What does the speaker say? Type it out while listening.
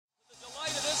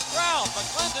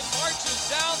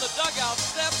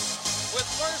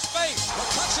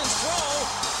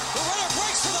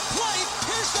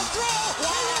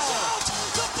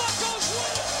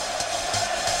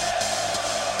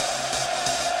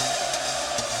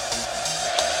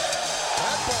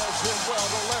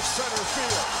to left center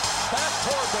field. Back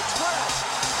toward the track.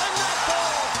 And that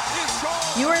ball is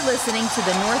gone. You are listening to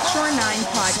the North Shore 9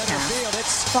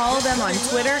 podcast. Follow them on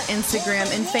Twitter,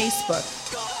 Instagram, and Facebook.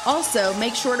 Also,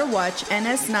 make sure to watch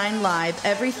NS9 Live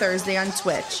every Thursday on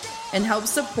Twitch and help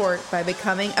support by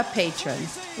becoming a patron.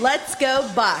 Let's go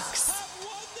Bucks!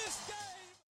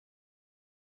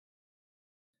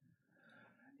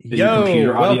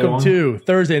 Yo, welcome to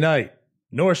Thursday night,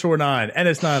 North Shore 9,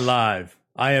 NS9 Live.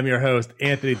 I am your host,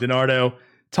 Anthony DiNardo.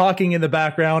 Talking in the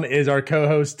background is our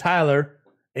co-host, Tyler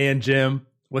and Jim.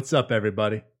 What's up,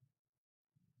 everybody?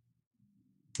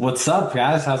 What's up,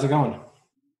 guys? How's it going?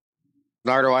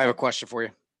 Nardo, I have a question for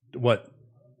you. What?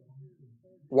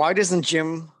 Why doesn't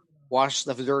Jim wash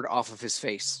the dirt off of his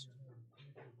face?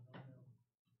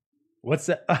 What's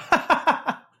that?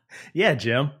 Yeah,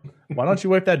 Jim. Why don't you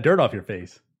wipe that dirt off your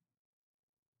face?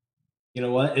 You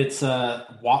know what? It's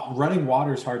running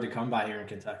water is hard to come by here in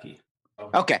Kentucky. So,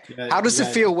 Okay. How does it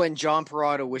feel when John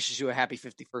Parada wishes you a happy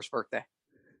 51st birthday?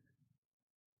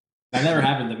 That never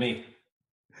happened to me.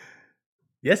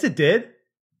 Yes, it did.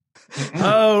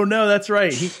 Oh, no, that's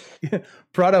right.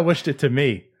 Prada wished it to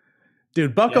me.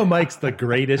 Dude, Bucko Mike's the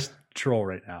greatest troll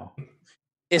right now.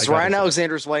 Is Ryan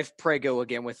Alexander's wife Prego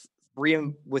again with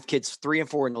kids 3 and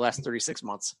 4 in the last 36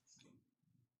 months?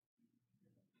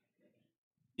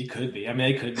 It could be. I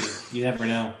mean, it could be. You never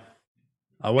know.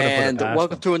 And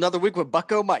welcome to another week with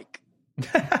Bucko Mike.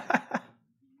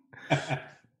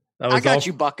 I got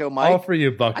you, Bucko Mike. All for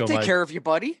you, Bucko Mike. I take care of you,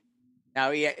 buddy. Now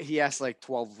he asked like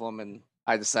 12 of them, and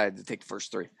I decided to take the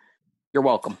first 3. You're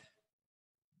welcome.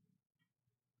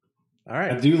 All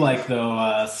right. I do like,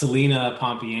 though, Selena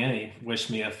Pompiani wished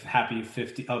me a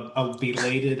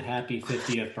belated happy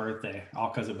 50th birthday, all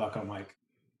because of Bucko Mike.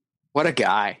 What a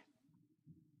guy.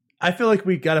 I feel like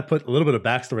we got to put a little bit of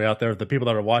backstory out there. The people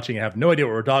that are watching have no idea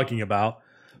what we're talking about.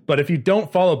 But if you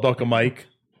don't follow Bucko Mike,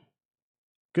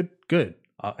 good.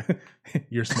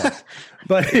 You're smart.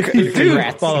 But if you do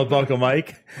follow Bucko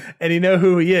Mike and you know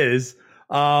who he is,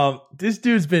 this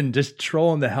dude's been just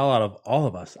trolling the hell out of all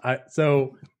of us.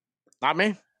 Not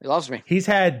me. He loves me. He's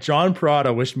had John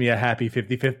Parada wish me a happy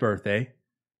 55th birthday.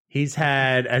 He's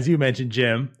had, as you mentioned,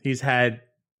 Jim, he's had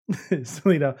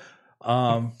Selena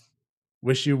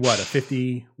wish you what? A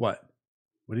 50, what?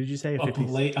 What did you say? A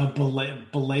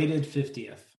belated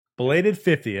 50th. Belated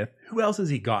 50th. Who else has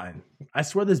he gotten? I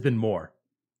swear there's been more.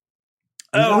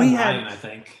 I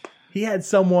think. He had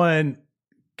someone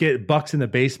get Bucks in the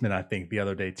basement, I think, the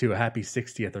other day, too. A happy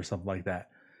 60th or something like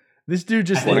that. This dude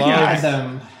just loves... I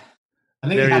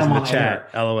think there he he had is in him the on chat.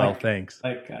 air. LOL, thanks.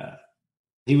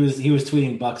 He was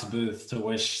tweeting Buck's booth to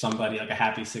wish somebody like a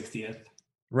happy 60th.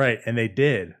 Right, and they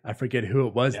did. I forget who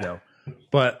it was though.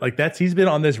 But he's been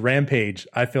on this rampage,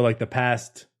 I feel like the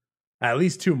past at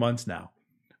least 2 months now,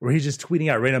 where he's just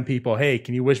tweeting out random people, "Hey,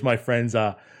 can you wish my friends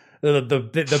the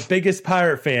biggest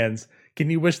Pirate fans, can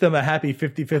you wish them a happy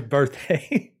 55th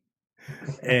birthday?"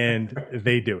 And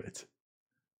they do it.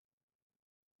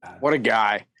 What a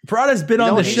guy. Parada's been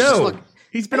on the show.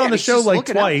 He's been on the show like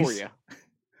twice.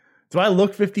 Do I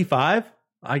look 55?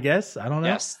 I guess. I don't know.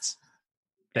 Yes.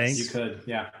 Thanks. You could.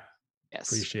 Yeah.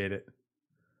 Yes. Appreciate it.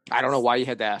 I don't know why you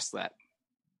had to ask that.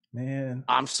 Man.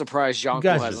 I'm surprised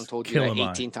Jonko hasn't told you that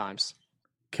 18 times.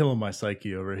 Killing my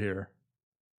psyche over here.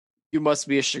 You must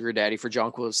be a sugar daddy for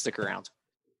Jonko to stick around.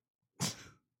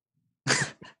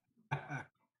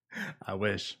 I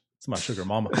wish. It's my sugar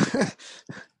mama.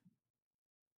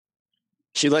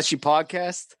 She lets you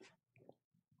podcast.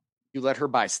 You let her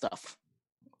buy stuff.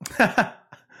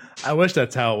 I wish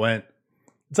that's how it went.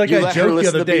 It's like I joked the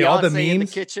other day. All the memes. In the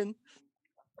kitchen.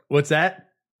 What's that?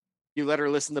 You let her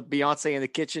listen to Beyonce in the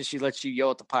kitchen. She lets you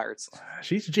yell at the Pirates.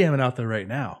 She's jamming out there right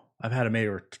now. I've had to make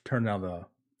her turn down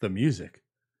the music.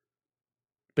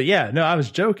 But yeah, no, I was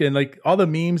joking. Like all the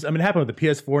memes. I mean, it happened with the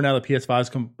PS4. Now the PS5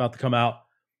 is about to come out.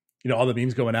 You know, all the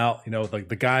memes going out. You know, like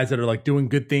the guys that are like doing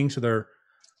good things, so their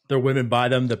women buy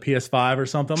them the PS5 or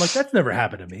something. I'm like, that's never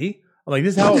happened to me. I'm like,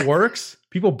 this is how it works.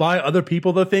 People buy other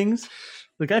people the things.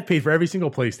 Like I've paid for every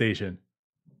single PlayStation.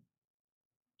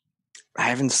 I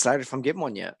haven't decided if I'm getting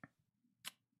one yet.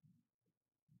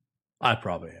 I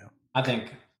probably am. I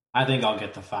think I'll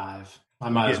get the 5. I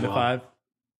might as well. The 5?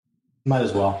 Might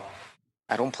as well.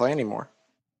 I don't play anymore.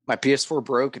 My PS4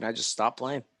 broke and I just stopped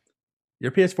playing.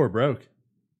 Your PS4 broke.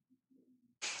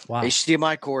 Wow.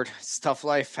 HDMI cord. It's a tough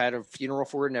life. Had a funeral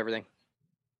for it and everything.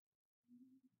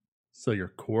 So your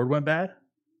cord went bad?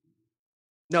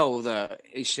 No, the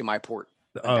HDMI port.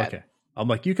 Okay. I'm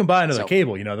like, you can buy another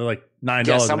cable. You know, they're like $9.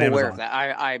 Yes, I'm aware of that.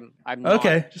 I'm not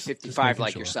okay. 55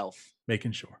 like yourself.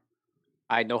 Making sure.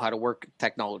 I know how to work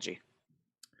technology.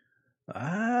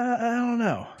 I don't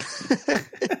know.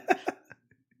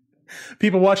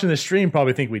 People watching the stream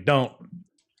probably think we don't.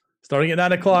 Starting at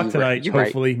 9 o'clock tonight,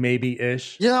 hopefully,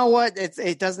 maybe-ish. You know what?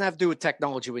 It doesn't have to do with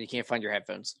technology when you can't find your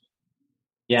headphones.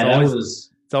 Yeah, it's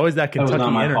always that Kentucky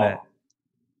internet. Fault.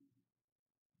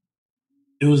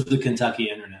 It was the Kentucky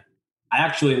internet.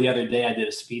 The other day, I did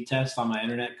a speed test on my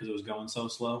internet because it was going so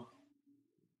slow.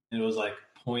 And it was like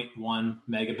 0.1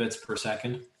 megabits per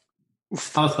second.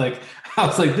 I was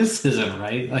like, this isn't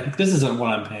right. Like, this isn't what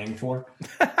I'm paying for.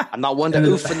 I'm not one to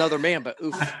oof another man, but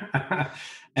oof.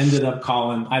 Ended up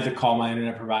calling. I had to call my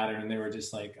internet provider, and they were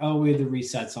just like, "Oh, we had to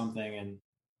reset something," and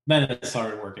then it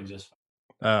started working just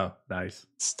fine. Oh, nice.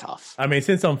 It's tough. I mean,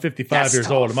 since I'm 55 years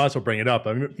old, I might as well bring it up.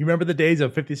 I mean, you remember the days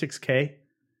of 56K?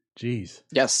 Jeez.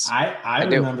 Yes, I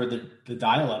remember the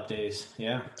dial-up days.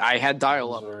 Yeah, I had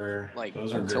dial-up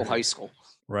until high school.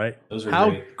 Right. Those were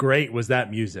How great was that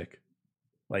music?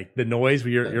 Like the noise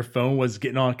where your phone was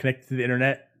getting on connected to the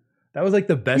internet. That was like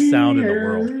the best sound in the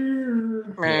world.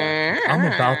 Yeah. I'm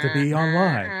about to be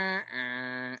online.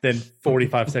 Then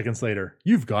 45 seconds later,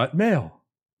 you've got mail.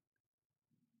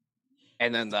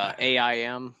 And then the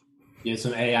AIM. Yeah,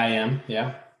 some AIM.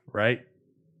 Yeah. Right.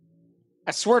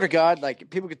 I swear to God, like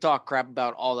people could talk crap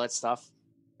about all that stuff.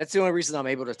 That's the only reason I'm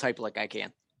able to type like I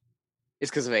can.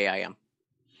 It's because of AIM.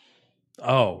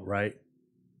 Oh, right.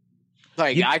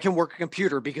 Like I can work a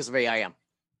computer because of AIM.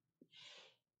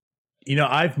 You know,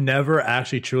 I've never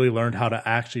actually truly learned how to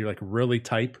actually like really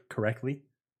type correctly.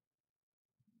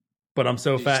 But I'm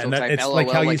so fat, and it's like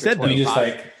how you said that.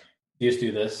 You just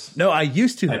do this. No, I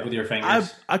used to type with your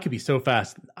fingers. I could be so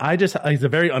fast. It's a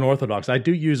very unorthodox. I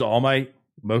do use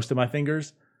most of my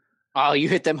fingers. Oh, you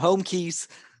hit them home keys.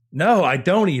 No, I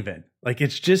don't even. Like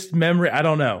it's just memory. I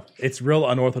don't know. It's real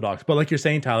unorthodox. But like you're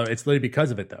saying, Tyler, it's literally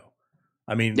because of it though.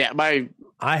 I mean, yeah,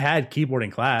 I had keyboard in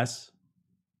class.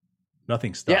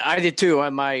 Nothing stuck. Yeah, I did too.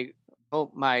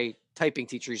 My typing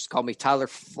teacher used to call me Tyler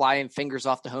flying fingers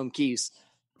off the home keys.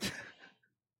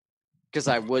 Because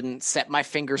I wouldn't set my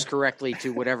fingers correctly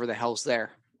to whatever the hell's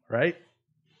there. Right?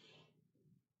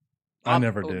 I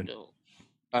never did. No.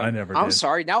 I'm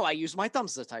sorry. Now I use my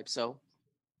thumbs to type. So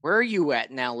where are you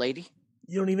at now, lady?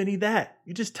 You don't even need that.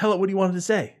 You just tell it what you wanted to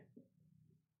say.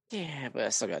 Yeah, but I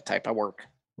still got to type. I work.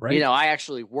 Right? You know, I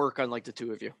actually work unlike the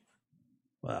two of you.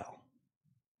 Wow.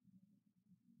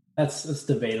 That's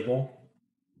debatable.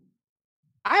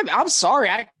 I'm sorry.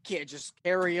 I can't just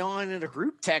carry on in a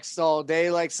group text all day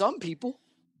like some people.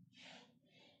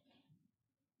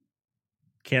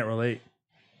 Can't relate.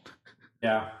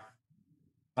 Yeah.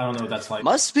 I don't know what that's like.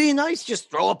 Must be nice.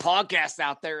 Just throw a podcast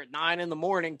out there at 9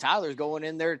 a.m. Tyler's going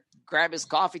in there, grab his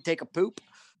coffee, take a poop.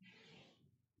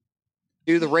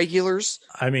 Do the regulars.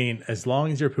 I mean, as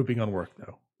long as you're pooping on work,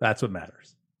 though, that's what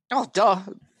matters. Oh, duh.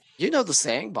 You know the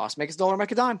saying, boss make a dollar,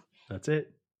 make a dime. That's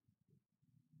it.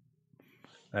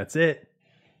 That's it.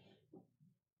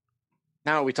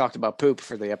 Now we talked about poop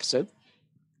for the episode.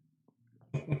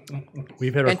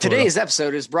 We've hit our and today's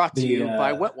episode is brought to you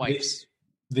by Wet Wipes.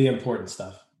 The important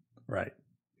stuff. Right.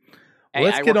 Hey,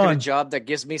 let's get on a job that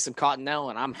gives me some Cottonelle,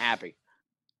 and I'm happy.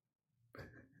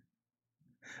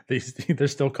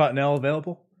 There's still Cottonelle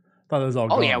available? I thought it was all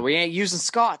gone. Oh, yeah, we ain't using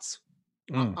Scott's.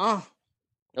 No,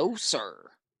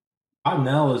 sir.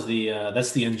 Cottonelle is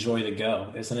that's the Enjoy to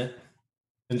Go, isn't it?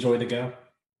 Enjoy to Go.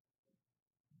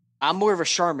 I'm more of a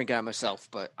Charmin guy myself,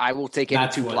 but I will take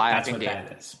any two-ply I can get.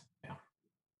 That is. Yeah.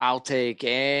 I'll take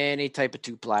any type of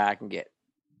two-ply I can get.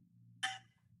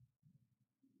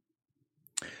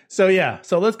 So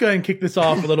let's go ahead and kick this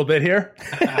off a little bit here.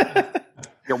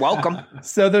 You're welcome.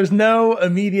 So there's no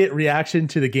immediate reaction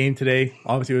to the game today.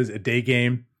 Obviously, it was a day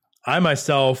game. I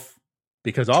myself,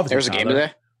 because obviously there's a game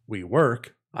today. We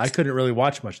work. I couldn't really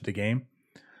watch much of the game,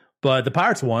 but the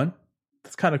Pirates won.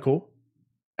 That's kind of cool.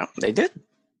 Yeah, they did.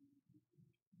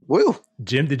 Woo.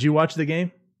 Jim, did you watch the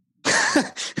game?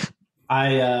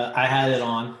 I had it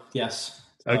on. Yes.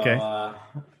 So, okay.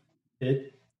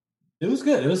 It was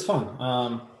good. It was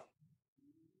fun.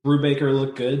 Brubaker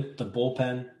looked good. The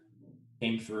bullpen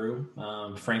came through.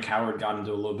 Frank Howard got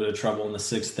into a little bit of trouble in the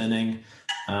 6th inning.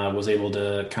 Was able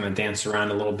to kind of dance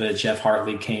around a little bit. Jeff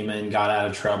Hartley came in, got out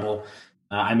of trouble.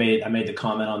 I made the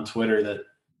comment on Twitter that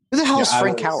who the hell is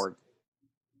Frank Howard?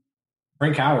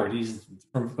 Frank Howard. He's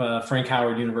from Frank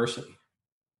Howard University.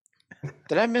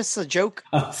 Did I miss a joke?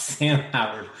 Oh, Sam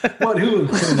Howard. What? Who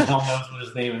the hell knows what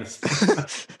his name is?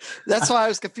 That's why I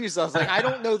was confused. I was like, I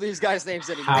don't know these guys' names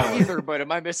anymore either, but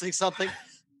am I missing something?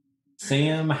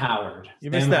 Sam Howard. You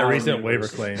missed that recent waiver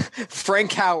claim.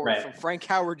 Frank Howard from Frank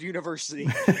Howard University.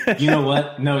 You know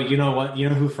what? No, you know what? You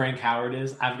know who Frank Howard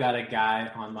is? I've got a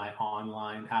guy on my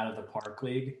online out of the park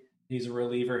league. He's a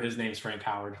reliever. His name's Frank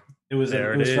Howard. It was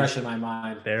fresh in my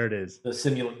mind. There it is. The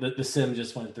sim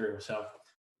just went through. So,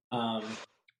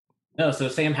 so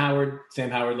Sam Howard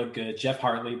looked good. Jeff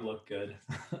Hartley looked good.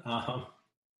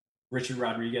 Richard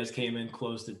Rodriguez came in,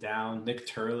 closed it down. Nick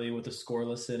Turley with a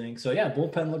scoreless inning. So yeah,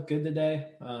 bullpen looked good today.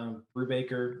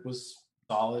 Brubaker was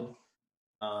solid.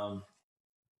 It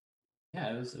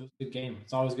was a good game.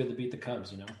 It's always good to beat the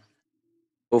Cubs,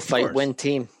 Go fight, win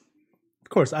team. Of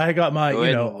course, I got my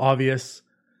obvious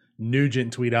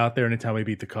Nugent tweet out there anytime we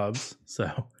beat the Cubs.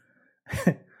 So,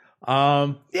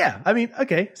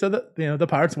 okay. So the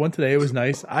Pirates won today. It was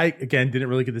nice. I again didn't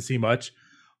really get to see much,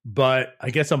 but I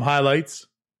guess some highlights.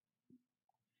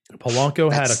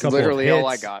 Polanco had a couple of hits. All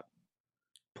I got.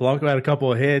 Polanco had a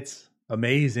couple of hits.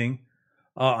 Amazing.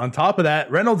 On top of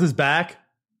that, Reynolds is back.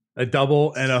 A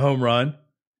double and a home run.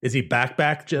 Is he back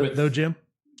though, Jim?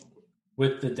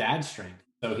 With the dad strength.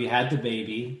 So he had the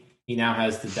baby. He now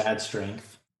has the dad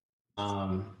strength.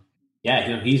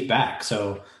 He's back.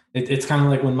 So it's kind of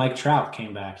like when Mike Trout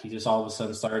came back. He just all of a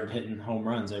sudden started hitting home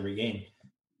runs every game,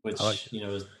 which,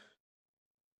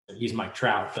 he's Mike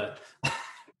Trout.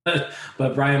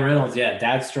 But Brian Reynolds,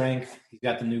 dad strength. He's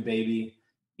got the new baby.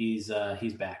 He's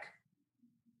back.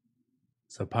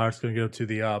 So Pirates going to go to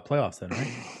the playoffs then,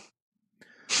 right?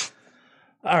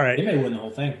 All right. They may win the whole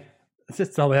thing.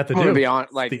 That's all they have to do. To be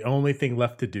honest, the only thing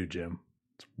left to do, Jim.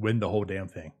 Is win the whole damn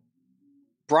thing.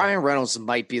 Brian Reynolds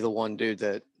might be the one dude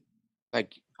that,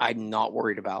 I'm not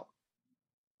worried about.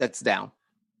 That's down.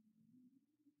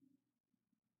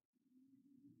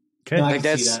 Okay. No, I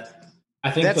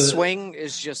think that swing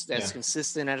is just as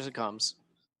consistent as it comes.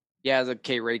 Yeah, the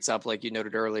K rate's up, like you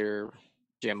noted earlier,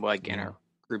 Jim, in our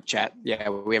group chat. Yeah,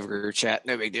 we have a group chat.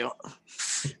 No big deal.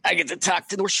 I get to talk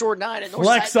to North Shore 9 and North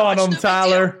Flex Side on them,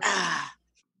 Tyler.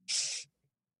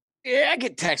 Yeah, I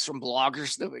get texts from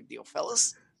bloggers. No big deal,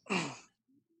 fellas.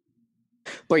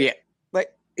 But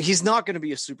he's not going to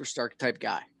be a superstar type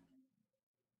guy.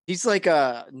 He's like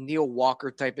a Neil Walker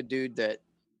type of dude that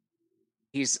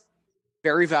he's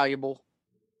very valuable.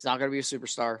 He's not going to be a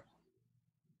superstar.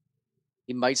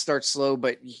 He might start slow,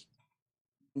 but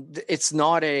it's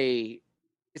not a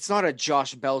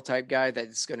Josh Bell type guy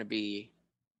that's going to be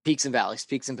peaks and valleys.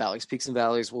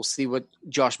 We'll see what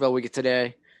Josh Bell we get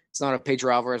today. It's not a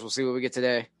Pedro Alvarez. We'll see what we get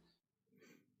today.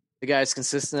 The guy's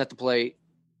consistent at the plate.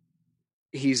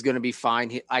 He's going to be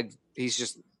fine.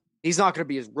 He's not going to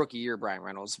be his rookie year, Brian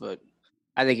Reynolds, but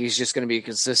I think he's just going to be a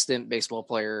consistent baseball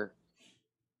player,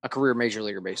 a career major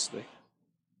leaguer, basically.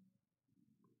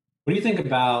 What do you think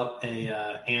about a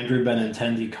Andrew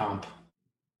Benintendi comp?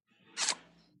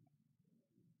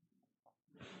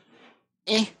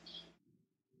 I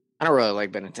don't really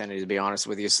like Benintendi, to be honest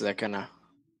with you, so that kind of...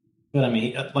 But I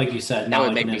mean, like you said, that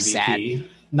would like make me sad.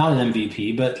 Not an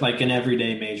MVP, but like an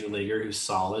everyday major leaguer who's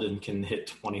solid and can hit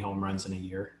 20 home runs in a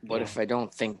year. What if I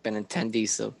don't think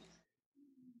Benintendi's a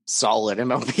solid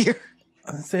MLBer?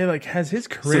 I'd say, has his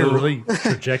career really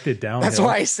projected downhill? That's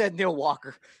why I said Neil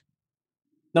Walker.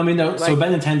 No, I mean, no. So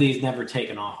Benintendi's never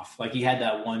taken off. He had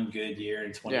that one good year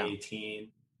in 2018,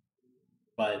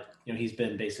 but he's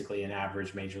been basically an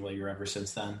average major leaguer ever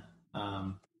since then.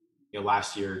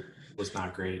 Last year was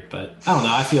not great, but I don't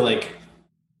know. I feel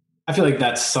like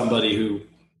that's somebody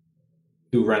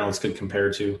who Reynolds could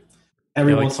compare to.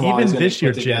 Every once in a while, even this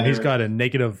year, Jim, he's got a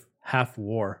negative half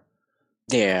WAR.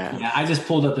 Yeah. I just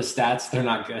pulled up his stats. They're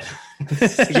not good.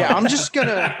 Yeah, I'm just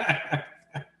gonna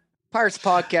Pirates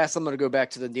podcast. I'm gonna go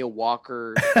back to the Neil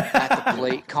Walker at the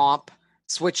plate comp,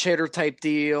 switch hitter type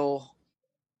deal.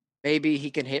 Maybe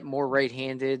he can hit more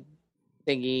right-handed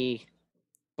thingy,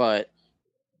 but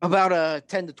about a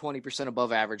 10 to 20%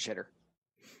 above average hitter.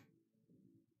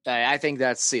 I think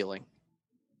that's ceiling.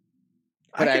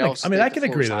 But I can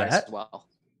agree to that. Well,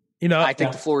 I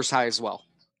think the floor is high as well.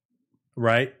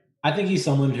 Right. I think he's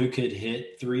someone who could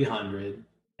hit 300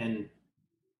 and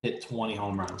hit 20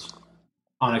 home runs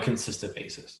on a consistent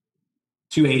basis.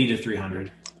 280 to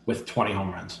 300 with 20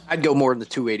 home runs. I'd go more in the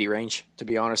 280 range, to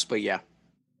be honest, but yeah.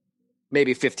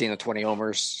 Maybe 15 to 20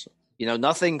 homers.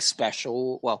 Nothing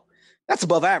special. Well, that's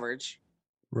above average.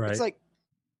 Right. It's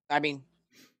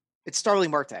it's Starling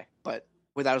Marte, but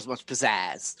without as much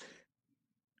pizzazz.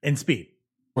 And speed.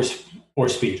 Or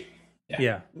speed.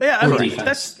 Yeah.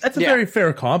 That's a very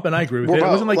fair comp, and I agree with it. It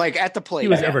wasn't like at the plate. He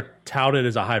was ever touted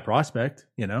as a high prospect,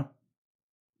 he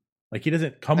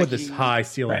doesn't come with this high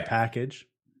ceiling package.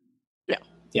 Yeah.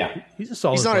 Yeah. He's a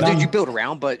solid He's not a dude you build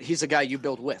around, but he's a guy you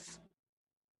build with.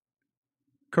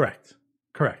 Correct.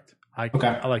 I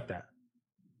like that.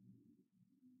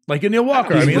 Like a Neil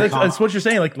Walker. That's what you're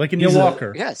saying. Like a Neil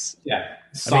Walker. Yes. Yeah.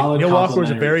 Neil Walker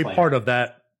was a very part of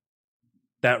that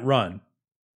that run,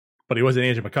 but he wasn't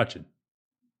Andrew McCutcheon.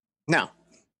 No.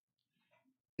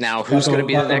 Now, who's going to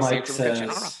be the next Andrew McCutcheon? I don't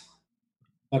know.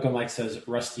 Uncle Mike says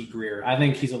Rusty Greer. I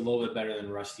think he's a little bit better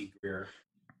than Rusty Greer.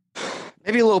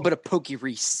 Maybe a little bit of Pokey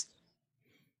Reese.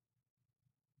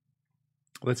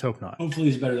 Let's hope not. Hopefully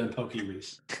he's better than Pokey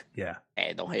Reese. Yeah.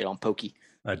 Hey, don't hate on Pokey.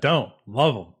 I don't.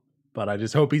 Love him. But I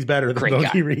just hope he's better than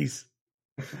Pokey Reese.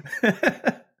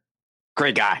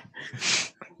 Great guy.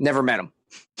 Never met him.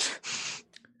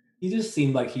 He just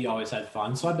seemed like he always had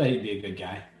fun, so I bet he'd be a good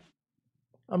guy.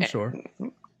 I'm sure.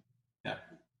 Yeah.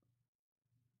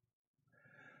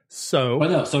 So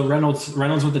Reynolds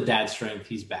with the dad strength,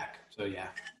 he's back. So yeah.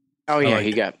 Oh yeah,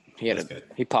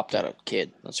 he popped out a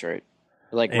kid. That's right.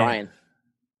 Like Ryan.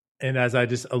 And as I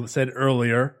just said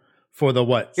earlier, for the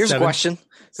what? Here's a question.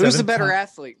 Who's the better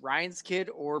athlete, Ryan's kid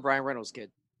or Brian Reynolds'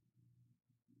 kid?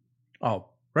 Oh,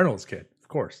 Reynolds' kid, of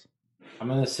course. I'm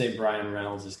going to say Brian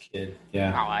Reynolds' kid.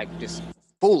 Yeah. Oh, I just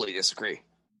fully disagree.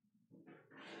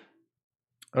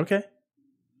 Okay.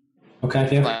 Okay.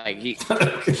 Yeah.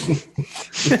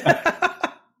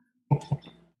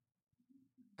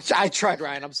 I tried,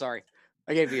 Ryan. I'm sorry.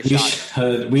 I gave you a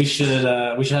shot. We should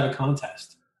have a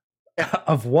contest.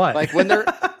 Of what? Like when they're,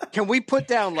 can we put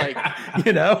down like,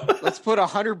 let's put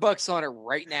 $100 on it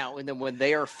right now. And then when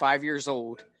they are 5 years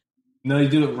old. No, you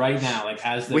do it right now. Like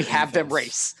as we have them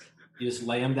race. You just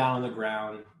lay them down on the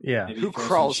ground. Yeah. Who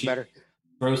crawls better?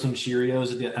 Throw some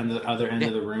Cheerios at the other end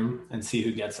of the room and see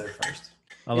who gets there first.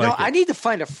 I need to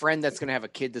find a friend that's going to have a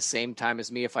kid the same time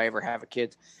as me if I ever have a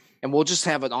kid. And we'll just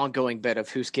have an ongoing bet of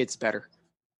whose kid's better.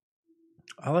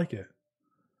 I like it.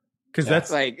 Because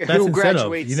that's like that's who incentive.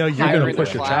 Graduates You're going to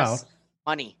push your child.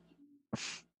 Money. I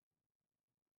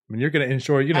mean, you're going to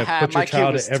ensure you're going to put your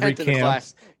child at every camp.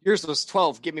 Yours was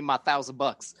 12. Give me my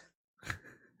 $1,000.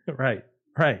 Right.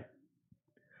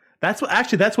 That's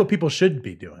what people should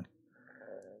be doing.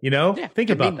 Think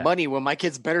about that. Money when my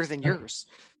kid's better than yours.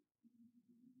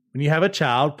 When you have a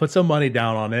child, put some money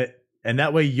down on it, and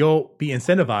that way you'll be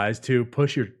incentivized to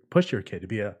push your kid to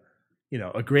be a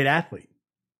great athlete.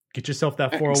 Get yourself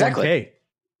that 401k. Exactly.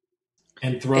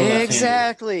 And throw left-handed.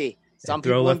 Exactly. Some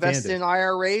people invest in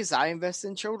IRAs. I invest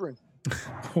in children.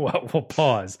 Well, we'll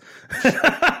pause.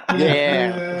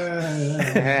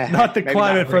 Yeah. Not the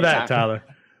climate for that, Tyler.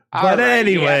 But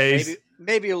anyways.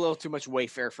 Maybe a little too much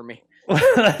Wayfair for me.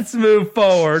 Let's move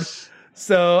forward.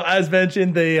 So, as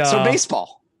mentioned,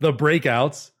 baseball. The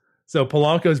breakouts. So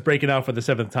Polanco's breaking out for the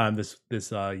 7th time this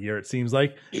year, it seems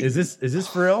like. Is this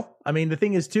for real? I mean, the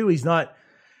thing is, too, he's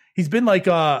been like,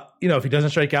 if he doesn't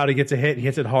strike out, he gets a hit, he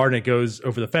hits it hard, and it goes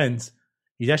over the fence.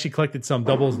 He's actually collected some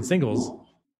doubles and singles.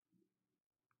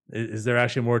 Is there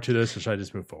actually more to this, or should I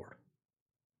just move forward?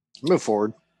 Move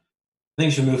forward. I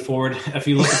think you should move forward. If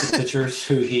you look at the pitchers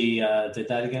who he did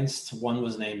that against, one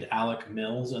was named Alec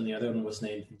Mills, and the other one was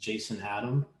named Jason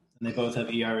Adam, and they both have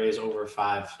ERAs over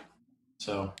 5.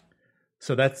 So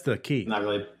that's the key. Not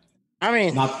really. I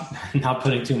mean, not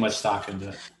putting too much stock into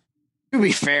it. To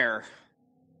be fair,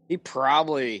 I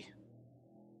probably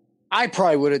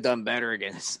would have done better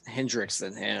against Hendricks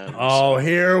than him. Oh,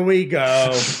 here we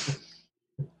go.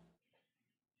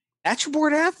 That's your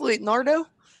board athlete, Nardo.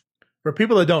 For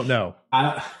people that don't know,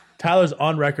 Tyler's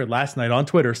on record last night on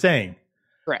Twitter saying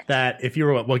correct that if you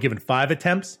were given 5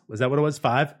 attempts, was that what it was?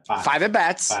 5? 5 at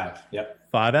bats. 5. Yep.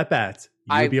 5 at bats.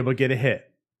 You would be able to get a hit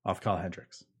off Kyle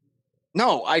Hendricks.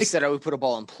 No, I said I would put a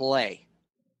ball in play.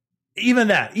 Even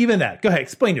that. Go ahead,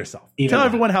 explain yourself. Tell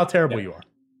everyone how terrible you are.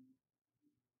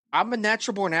 I'm a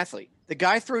natural born athlete. The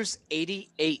guy throws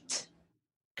 88.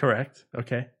 Correct.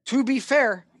 Okay. To be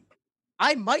fair,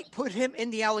 I might put him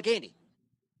in the Allegheny.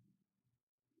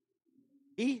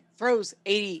 He throws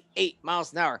 88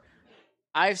 miles an hour.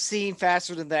 I've seen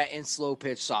faster than that in slow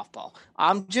pitch softball.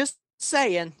 I'm just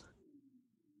saying.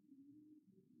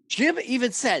 Jim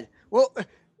even said, well,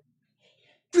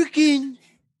 freaking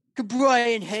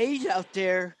Brian Hayes out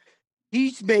there,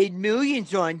 he's made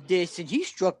millions on this, and he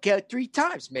struck out 3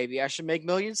 times. Maybe I should make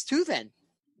millions too then.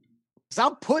 Because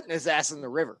I'm putting his ass in the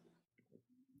river.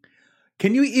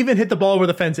 Can you even hit the ball over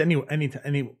the fence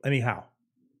anyhow?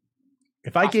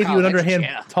 If I gave you an underhand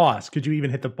toss, could you even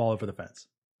hit the ball over the fence?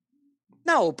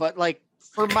 No, but like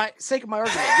for my sake of my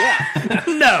argument, yeah.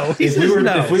 No. If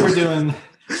we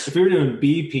were doing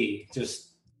BP, just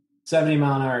 70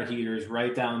 mile an hour heaters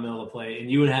right down the middle of the plate, and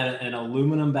you would have an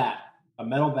aluminum bat, a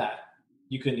metal bat,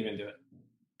 you couldn't even do it.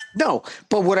 No,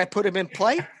 but would I put him in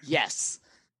play? Yes.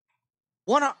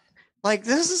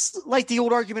 This is like the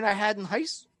old argument I had in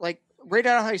right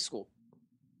out of high school.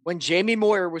 When Jamie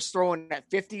Moyer was throwing at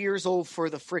 50 years old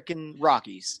for the freaking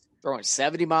Rockies, throwing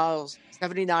 79 miles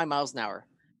an hour.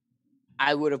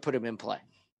 I would have put him in play.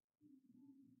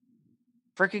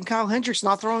 Freaking Kyle Hendricks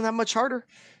not throwing that much harder.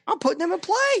 I'm putting him in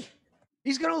play.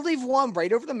 He's going to leave one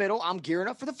right over the middle. I'm gearing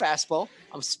up for the fastball.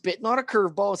 I'm spitting on a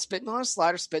curveball, spitting on a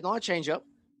slider, spitting on a changeup.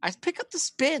 I pick up the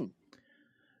spin.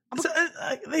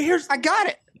 I got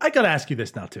it. I got to ask you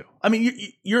this now, too. I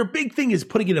mean, your big thing is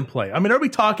putting it in play. I mean, are we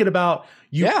talking about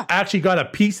you actually got a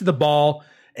piece of the ball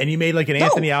and you made like an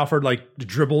Anthony Alford like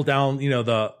dribble down,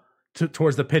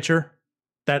 towards the pitcher?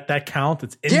 That counts?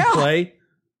 It's in play?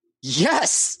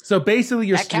 Yes. So basically,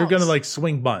 you're going to like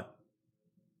swing bunt.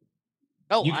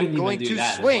 No, I'm going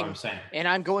to swing, and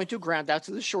I'm going to ground out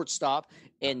to the shortstop,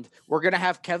 and we're going to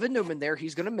have Kevin Newman there.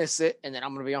 He's going to miss it, and then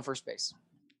I'm going to be on first base.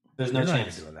 There's no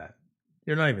chance doing that.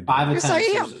 You're not even 5 attempts. Yes, I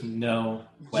am. There's no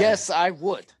way. Yes, I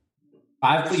would.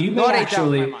 5. You may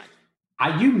actually.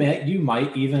 You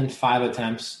might even 5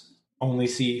 attempts only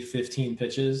see 15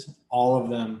 pitches, all of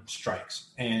them strikes,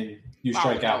 and you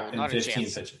strike out in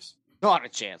 15 pitches. Not a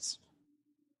chance.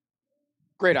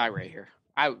 Great eye right here.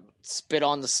 I would spit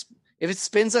on the. If it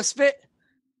spins, I spit.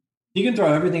 You can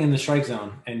throw everything in the strike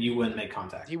zone, and you wouldn't make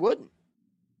contact. He wouldn't.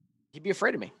 He'd be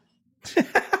afraid of me.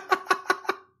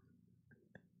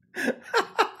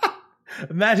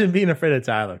 Imagine being afraid of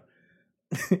Tyler.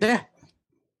 Yeah.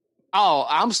 Oh,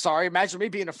 I'm sorry. Imagine me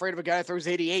being afraid of a guy that throws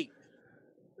 88.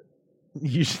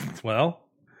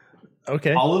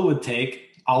 Okay. All it would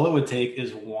take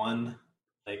is one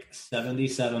like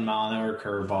 77 mile an hour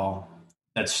curveball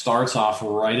that starts off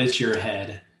right at your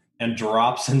head and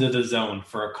drops into the zone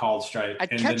for a called strike.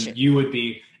 You would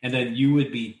be done. You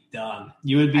would be done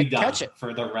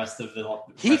for the rest of the.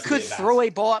 He could throw a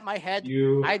ball at my head.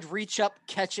 I'd reach up,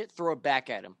 catch it, throw it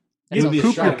back at him. You would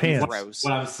poop your pants.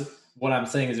 What I'm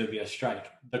saying is it would be a strike.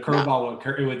 The curveball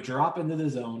would drop into the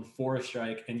zone for a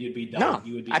strike, and you'd be done. No,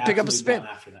 you would be. I pick up a spin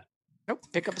after that. Nope,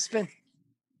 pick up a spin.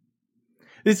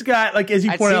 This guy, like as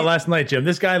you pointed out last night, Jim,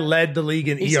 this guy led the league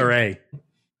in ERA.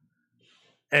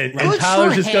 And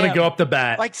Tyler's just going to go up the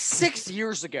bat. Like 6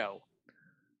 years ago.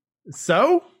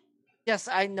 So? Yes,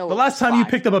 I know. The last time you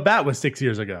picked up a bat was 6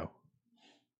 years ago.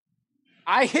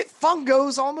 I hit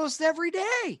fungos almost every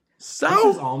day. So?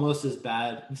 This is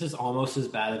almost as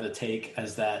bad of a take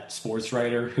as that sports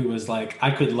writer who was like,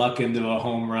 I could luck into a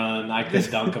home run. I could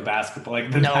dunk a basketball.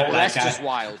 That's just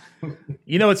wild.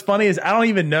 You know what's funny is I don't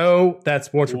even know that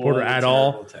sports reporter at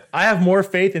all. I have more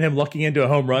faith in him lucking into a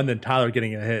home run than Tyler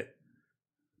getting a hit.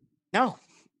 No,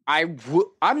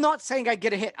 I'm not saying I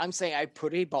get a hit. I'm saying I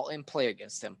put a ball in play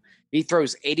against him. He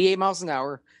throws 88 miles an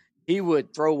hour. He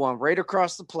would throw one right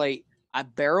across the plate. I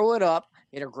barrel it up,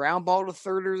 hit a ground ball to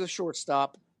third or the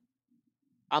shortstop.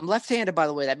 I'm left-handed, by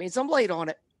the way. That means I'm late on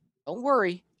it. Don't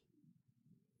worry.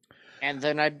 And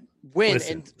then I win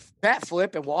and bat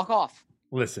flip and walk off.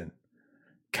 Listen,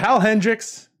 Kyle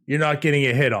Hendricks, you're not getting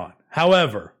a hit on.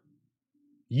 However,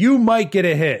 you might get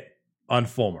a hit on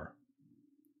Fulmer.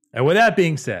 And with that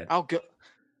being said,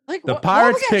 the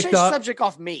Pirates picked up subject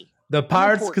off me. The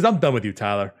Pirates, because I'm done with you,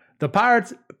 Tyler. The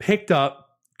Pirates picked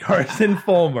up Carson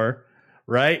Fulmer,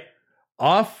 right,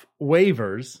 off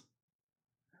waivers,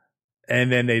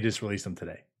 and then they just released him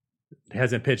today. He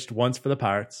hasn't pitched once for the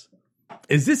Pirates.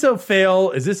 Is this a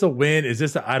fail? Is this a win? Is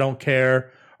this a I don't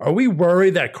care? Are we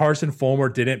worried that Carson Fulmer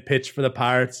didn't pitch for the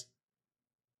Pirates?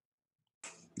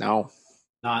 No.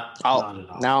 Not at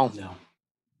all.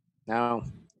 No.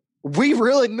 We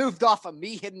really moved off of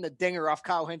me hitting the dinger off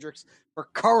Kyle Hendricks for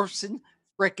Carson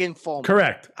freaking Fulmer.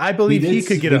 Correct. I believe he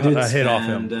could get a hit off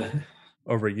him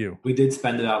over you. We did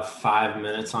spend about 5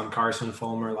 minutes on Carson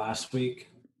Fulmer last week,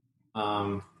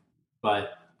 but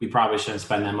we probably shouldn't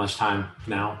spend that much time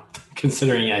now,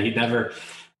 considering he never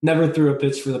threw a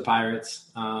pitch for the Pirates.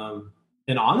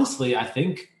 And honestly, I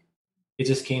think it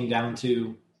just came down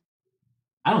to,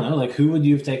 I don't know, like who would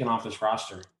you have taken off this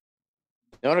roster?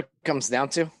 You know what it comes down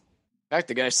to? In fact,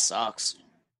 the guy sucks.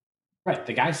 Right,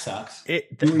 the guy sucks.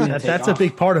 That's a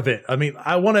big part of it. I mean,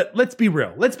 let's be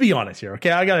real. Let's be honest here,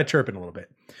 okay? I got to chirp in a little bit.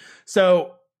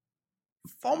 So,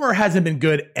 Fulmer hasn't been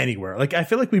good anywhere. Like, I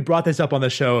feel like we brought this up on the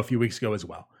show a few weeks ago as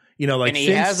well. And he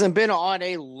hasn't been on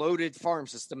a loaded farm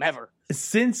system ever.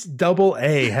 Since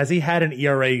AA, has he had an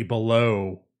ERA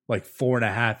below like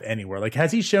 4.5 anywhere? Like,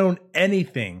 has he shown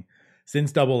anything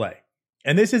since AA?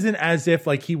 And this isn't as if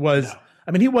like he was... No. I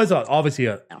mean, he was obviously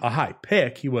a high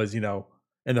pick. He was, in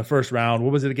the first round.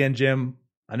 What was it again, Jim?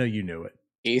 I know you knew it.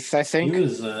 8th, I think. He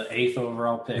was an 8th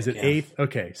overall pick. Is it 8th?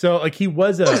 Okay. So, like, he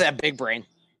was that big brain.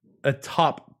 A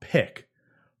top pick.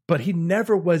 But he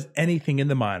never was anything in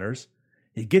the minors.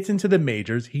 He gets into the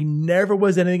majors. He never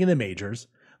was anything in the majors.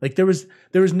 Like, there was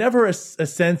never a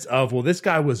sense of, well, this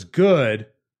guy was good.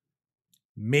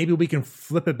 maybe we can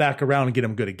flip it back around and get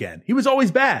him good again. He was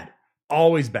always bad.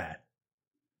 Always bad.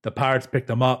 The Pirates picked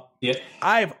him up. Yeah.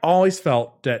 I've always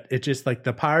felt that it just like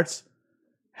the Pirates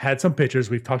had some pitchers.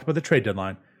 We've talked about the trade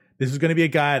deadline. This is going to be a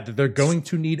guy that they're going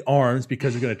to need arms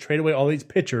because they're going to trade away all these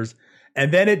pitchers.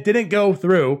 And then it didn't go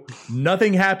through.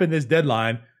 Nothing happened this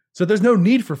deadline. So there's no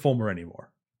need for Fulmer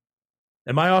anymore.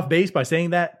 Am I off base by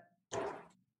saying that?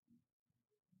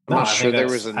 I'm not sure there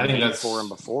was a need for him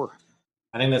before.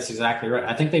 I think that's exactly right.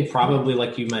 I think they probably,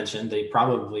 like you mentioned, they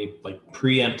probably like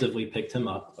preemptively picked him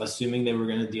up, assuming they were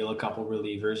going to deal a couple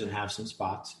relievers and have some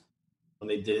spots. When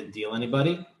they didn't deal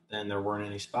anybody, then there weren't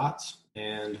any spots.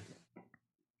 And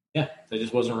yeah, there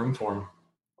just wasn't room for him.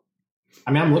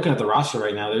 I mean, I'm looking at the roster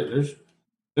right now. There's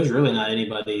really not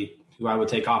anybody who I would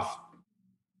take off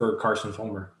for Carson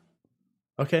Fulmer.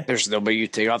 Okay. There's nobody you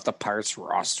take off the Pirates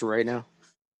roster right now?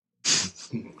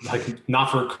 Like,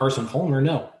 not for Carson Fulmer,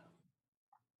 no.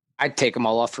 I'd take them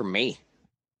all off for me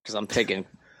because I'm taking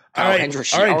all right,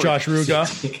 Josh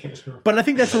Ruga. But I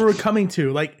think that's where we're coming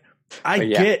to. Like, I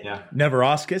get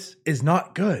Neverauskas is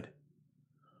not good.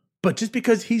 But just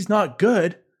because he's not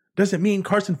good doesn't mean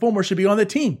Carson Fulmer should be on the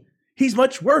team. He's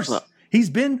much worse. Well, He's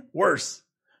been worse.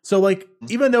 So, like,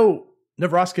 even though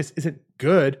Neverauskas isn't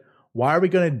good, why are we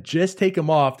going to just take him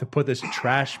off to put this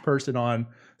trash person on?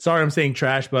 Sorry, I'm saying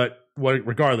trash, but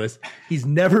regardless, he's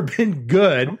never been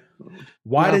good.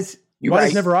 Why does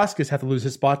Neverauskas have to lose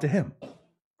his spot to him?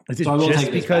 Is it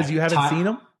just because you haven't seen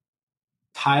him?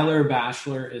 Tyler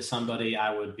Batchelor is somebody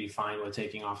I would be fine with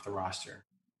taking off the roster.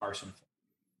 Carson.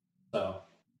 So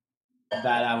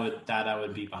that I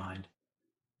would be behind.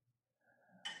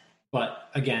 But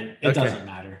again, it doesn't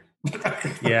matter.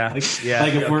 Yeah.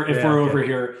 Like if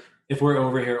we're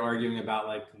over here arguing about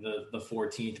like the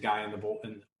 14th guy in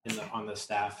the on the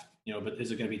staff, you know, but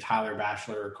is it going to be Tyler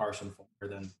Batchelor or Carson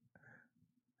Fulmer then?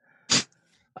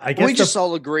 I guess we just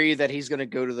all agree that he's going to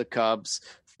go to the Cubs,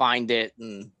 find it,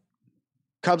 and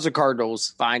Cubs or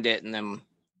Cardinals find it, and then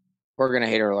we're going to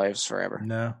hate our lives forever.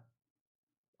 No.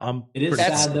 It is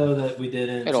sad though that we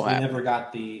didn't. We never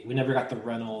got the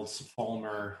Reynolds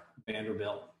Fulmer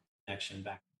Vanderbilt connection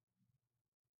back.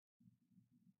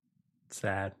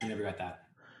 Sad. We never got that.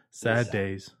 Sad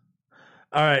days.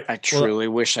 All right. I truly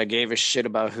wish I gave a shit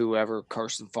about whoever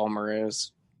Carson Fulmer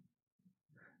is.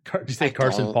 Did you say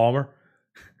Carson Palmer?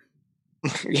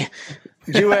 Yeah.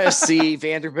 USC,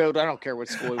 Vanderbilt, I don't care what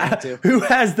school he went to. Who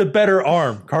has the better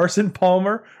arm, Carson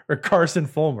Palmer or Carson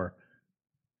Fulmer?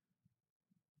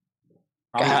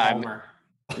 Fulmer.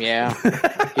 Yeah.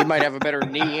 He might have a better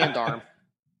knee and arm.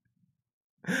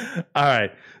 All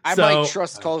right. I might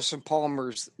trust Carson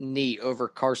Palmer's knee over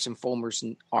Carson Fulmer's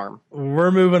arm.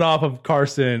 We're moving off of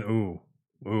Carson.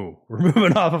 We're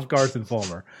moving off of Carson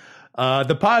Fulmer.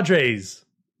 The Padres,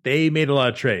 they made a lot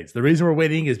of trades. The reason we're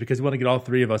waiting is because we want to get all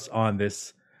three of us on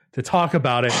this to talk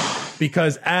about it.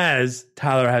 Because as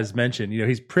Tyler has mentioned, you know,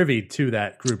 he's privy to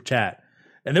that group chat.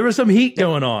 And there was some heat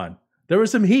going on. There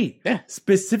was some heat. Yeah.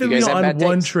 Specifically on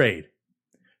one trade.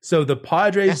 So the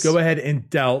Padres go ahead and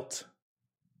dealt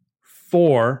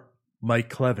for Mike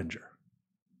Clevinger.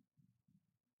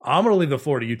 I'm going to leave the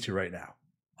floor to you two right now.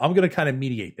 I'm going to kind of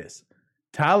mediate this.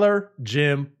 Tyler,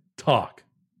 Jim, talk.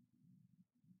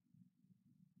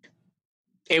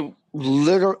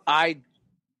 I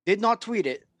did not tweet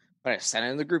it, but I sent it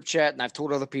in the group chat and I've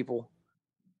told other people.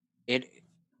 It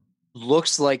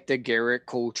looks like the Garrett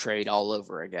Cole trade all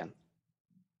over again.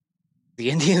 The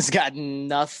Indians got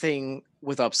nothing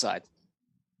with upside.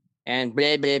 And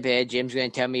blah, blah, blah, Jim's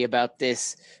going to tell me about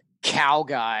this Cal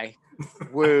guy.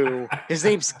 Woo. His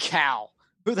name's Cal.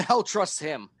 Who the hell trusts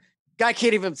him? Guy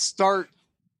can't even start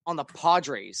on the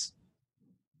Padres.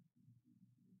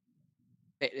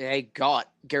 They got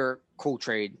Garrett Cole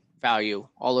trade value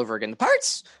all over again. The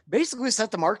Pirates basically set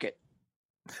the market.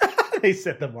 They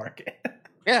set the market.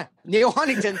 Yeah. Neil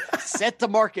Huntington set the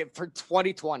market for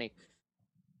 2020.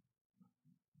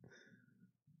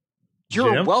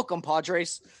 You're Jim? welcome,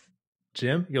 Padres.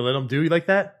 Jim, you let him do you like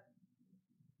that?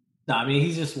 No, I mean,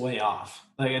 he's just way off.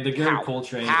 Like the Garrett Cole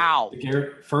trade. How?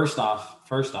 First off,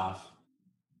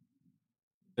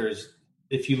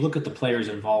 if you look at the players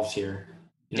involved here,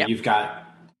 you've got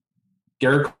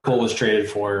Garrett Cole was traded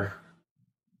for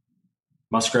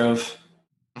Musgrove,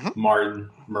 Martin,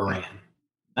 Moran.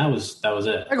 That was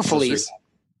it. I go Feliz.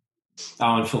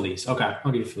 Oh, and Feliz. Okay,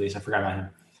 I'll give you Feliz. I forgot about him.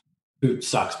 Who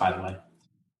sucks, by the way.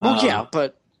 Well, yeah,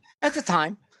 but at the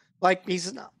time, like, he's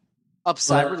an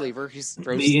upside reliever. He's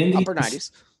upper 90s.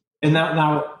 And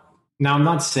now I'm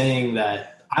not saying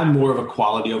that I'm more of a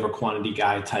quality over quantity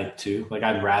guy type too. Like,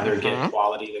 I'd rather get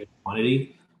quality than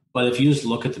quantity. But if you just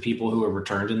look at the people who are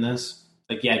returned in this,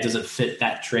 Like, yeah, does it fit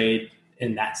that trade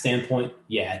in that standpoint?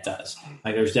 Yeah, it does.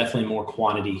 Like, there's definitely more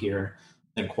quantity here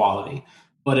than quality.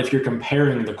 But if you're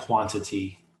comparing the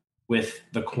quantity with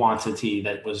the quantity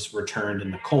that was returned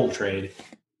in the Cole trade,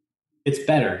 it's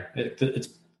better.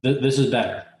 This is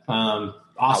better.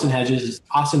 Austin Hedges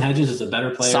is a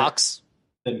better player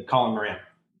than Colin Moran.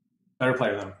 Better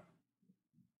player than him.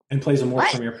 And plays a more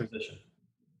premier position.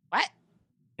 What?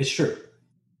 It's true.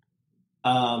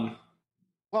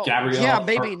 Well, Gabriel, yeah,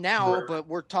 maybe now, but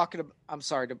we're talking about, I'm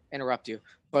sorry to interrupt you,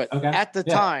 but at the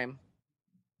time,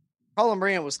 Colin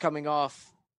Moran was coming off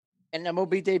an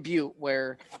MLB debut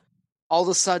where all of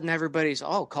a sudden everybody's,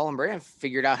 Colin Moran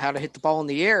figured out how to hit the ball in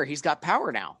the air. He's got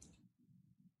power now.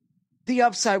 The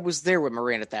upside was there with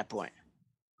Moran at that point.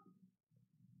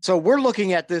 So we're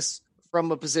looking at this from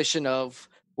a position of,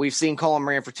 we've seen Colin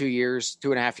Moran for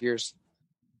 2.5 years.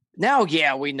 Now,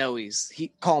 yeah, we know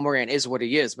Colin Moran is what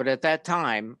he is, but at that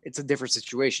time, it's a different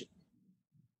situation.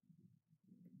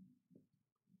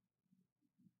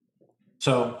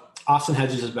 So Austin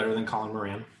Hedges is better than Colin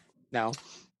Moran. No.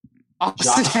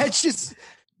 Austin Hedges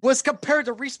was compared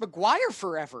to Reese McGuire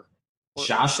forever.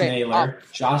 Josh Naylor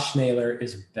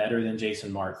is better than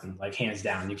Jason Martin, like hands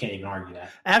down. You can't even argue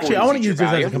that. Actually, I want to use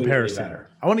this as a comparison.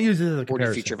 I want to use this as a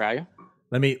comparison. Feature value.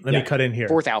 Let me cut in here.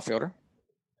 Fourth outfielder.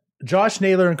 Josh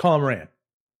Naylor and Colin Moran.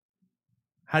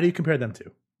 How do you compare them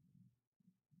to?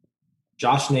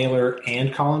 Josh Naylor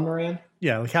and Colin Moran?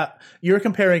 Yeah, like how you're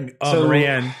comparing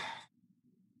Moran.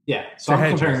 Yeah, so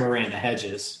I'm comparing Moran to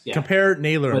Hedges. Yeah. Compare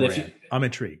Naylor and Moran. I'm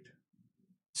intrigued.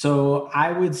 So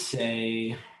I would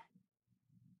say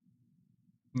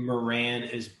Moran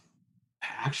is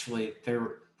actually,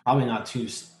 they're probably not too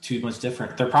much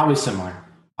different. They're probably similar,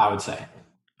 I would say.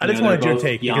 I just wanted your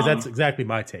take because that's exactly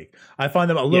my take. I find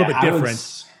them a little bit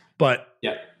different, but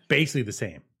basically the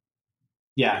same.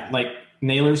 Yeah, like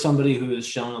Naylor's somebody who has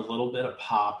shown a little bit of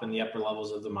pop in the upper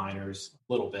levels of the minors,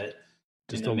 a little bit.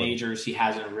 In the majors, he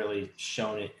hasn't really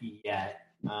shown it yet.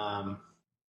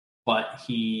 But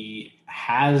he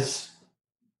has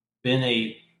been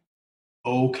a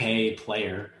okay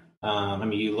player. I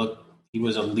mean, you look, he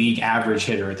was a league average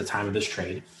hitter at the time of this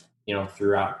trade,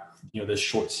 throughout, this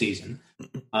short season.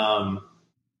 So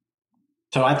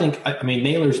I think,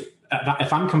 Naylor's,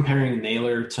 if I'm comparing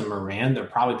Naylor to Moran, they're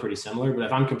probably pretty similar. But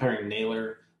if I'm comparing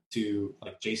Naylor to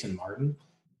like Jason Martin,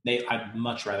 I'd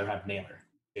much rather have Naylor,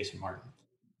 Jason Martin.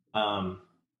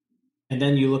 And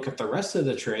then you look at the rest of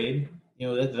the trade,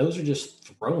 those are just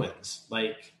throw-ins.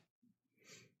 Like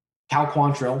Cal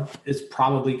Quantrill is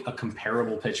probably a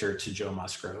comparable pitcher to Joe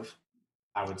Musgrove,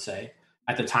 I would say.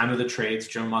 At the time of the trades,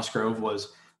 Joe Musgrove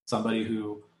was somebody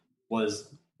who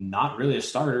was not really a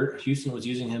starter. Houston was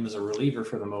using him as a reliever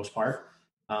for the most part.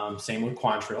 Same with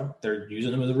Quantrill. They're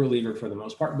using him as a reliever for the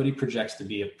most part, but he projects to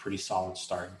be a pretty solid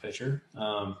starting pitcher.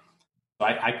 So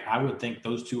I would think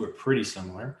those two are pretty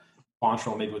similar.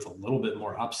 Quantrill maybe with a little bit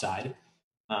more upside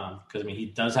because, he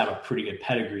does have a pretty good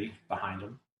pedigree behind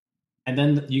him. And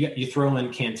then you throw in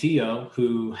Cantillo,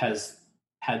 who has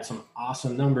had some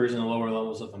awesome numbers in the lower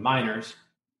levels of the minors.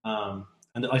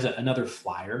 And like I said, another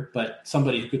flyer, but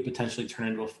somebody who could potentially turn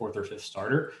into a fourth or fifth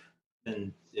starter.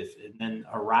 And then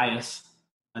Arias,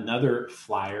 another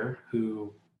flyer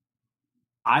who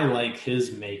I like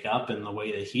his makeup and the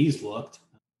way that he's looked.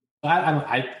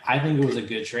 I think it was a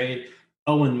good trade.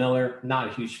 Owen Miller, not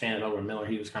a huge fan of Owen Miller.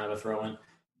 He was kind of a throw-in,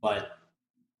 but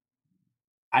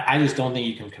I just don't think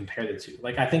you can compare the two.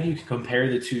 Like, I think you can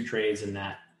compare the two trades in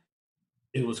that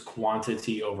it was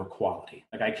quantity over quality.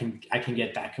 Like, I can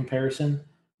get that comparison,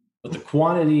 but the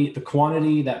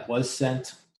quantity that was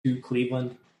sent to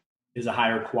Cleveland is a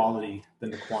higher quality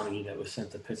than the quantity that was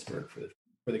sent to Pittsburgh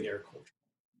for the Garrett Cole.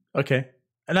 Okay,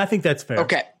 and I think that's fair.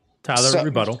 Okay, Tyler,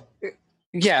 rebuttal.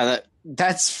 Yeah,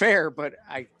 that's fair, but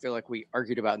I feel like we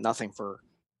argued about nothing for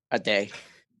a day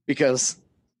because.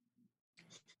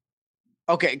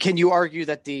 Okay, can you argue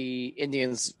that the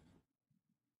Indians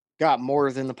got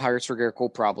more than the Pirates for Garrett Cole?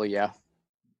 Probably, yeah.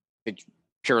 It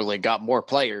purely got more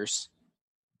players.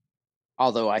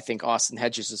 Although I think Austin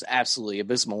Hedges is absolutely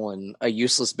abysmal and a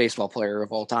useless baseball player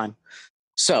of all time.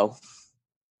 So,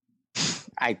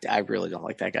 I really don't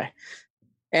like that guy.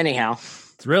 Anyhow.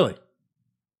 Really?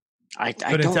 I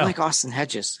don't like Austin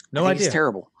Hedges. No idea. He's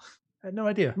terrible. I had no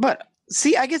idea. But,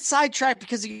 see, I get sidetracked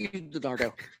because of you,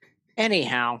 Leonardo.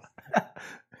 Anyhow.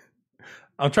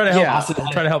 I'm trying to help.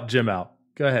 I'm trying to help Jim out.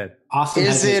 Go ahead. Austin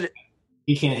Hedges,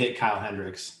 he can't hit Kyle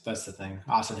Hendricks. That's the thing.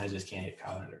 Austin Hedges can't hit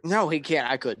Kyle Hendricks. No, he can't.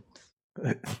 I could.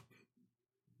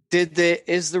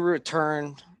 Is the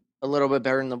return a little bit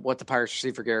better than what the Pirates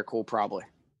received for Garrett Cole? Probably.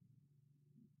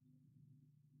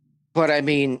 But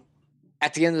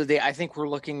at the end of the day, I think we're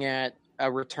looking at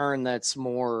a return that's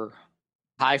more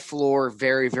high floor,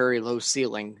 very, very low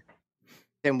ceiling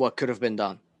than what could have been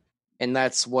done. And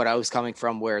that's what I was coming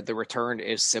from, where the return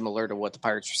is similar to what the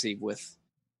Pirates received with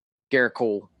Garrett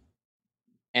Cole.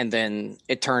 And then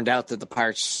it turned out that the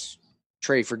Pirates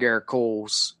trade for Garrett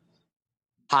Cole's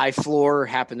high floor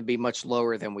happened to be much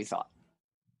lower than we thought.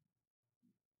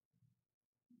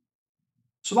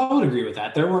 So I would agree with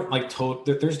that. There weren't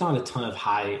there's not a ton of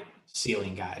high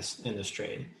ceiling guys in this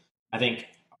trade. I think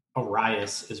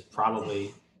Arias is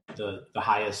probably the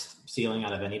highest ceiling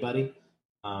out of anybody,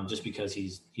 just because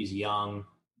he's young,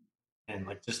 and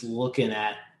like just looking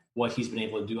at what he's been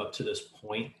able to do up to this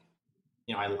point,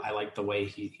 I like the way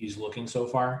he's looking so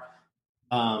far.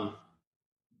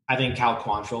 I think Cal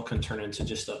Quantrill can turn into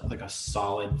just a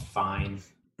solid, fine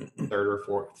third or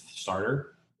fourth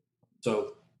starter.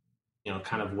 So,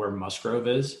 kind of where Musgrove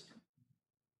is.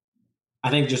 I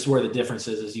think just where the difference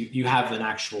is you have an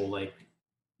actual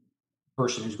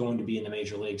person who's going to be in the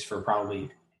major leagues for probably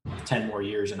 10 more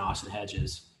years in Austin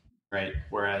Hedges, right?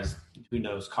 Whereas who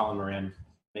knows, Colin Moran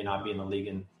may not be in the league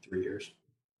in 3 years.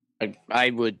 I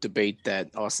would debate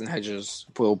that Austin Hedges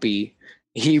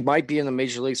he might be in the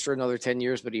major leagues for another 10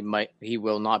 years, but he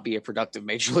will not be a productive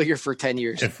major leaguer for 10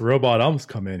 years. If Robot Elms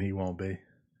come in, he won't be.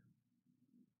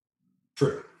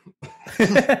 True.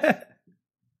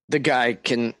 The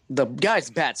guy's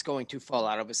bat's going to fall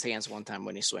out of his hands one time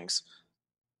when he swings.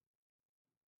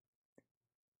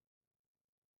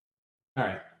 All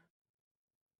right.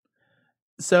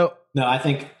 So no, I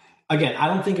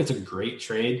don't think it's a great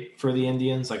trade for the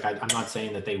Indians. I'm not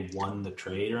saying that they won the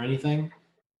trade or anything,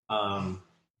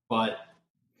 but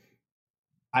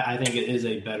I think it is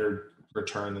a better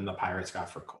return than the Pirates got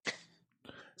for Cole.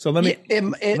 So let me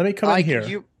come in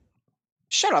here.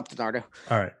 Shut up, Donardo.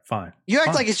 All right, fine. You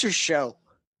act like it's your show.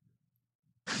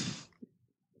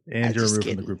 And you're removed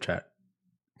from the group chat.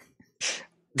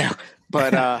 No,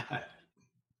 but I'm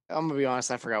gonna be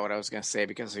honest. I forgot what I was gonna say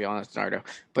because of the honest Donardo.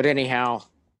 But anyhow,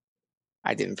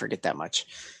 I didn't forget that much.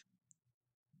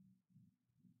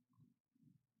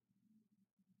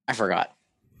 I forgot.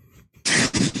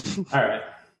 All right.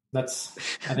 I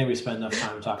think we spent enough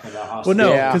time talking about Austin. Well,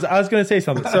 no, because I was going to say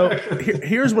something. So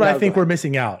here's what I think we're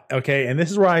missing out. Okay. And this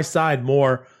is where I side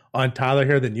more on Tyler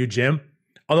here than you, Jim.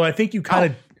 Although I think you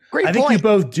think you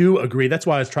both do agree. That's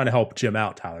why I was trying to help Jim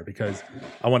out, Tyler, because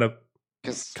I want to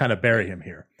kind of bury him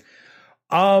here.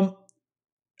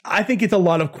 I think it's a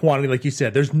lot of quantity. Like you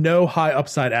said, there's no high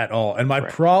upside at all. And my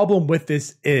problem with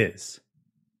this is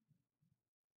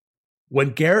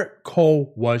when Garrett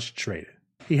Cole was traded,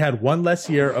 he had one less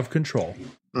year of control.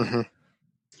 Mm-hmm.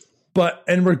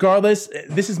 And regardless,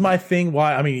 this is my thing.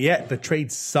 The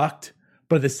trade sucked,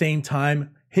 but at the same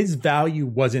time, his value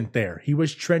wasn't there. He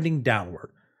was trending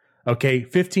downward. Okay,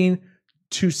 15,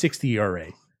 2.60 ERA,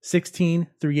 16,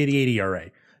 3.88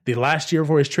 ERA. The last year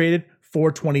before he was traded,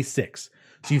 4.26.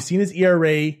 So you've seen his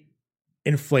ERA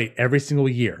inflate every single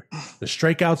year. The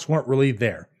strikeouts weren't really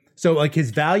there. So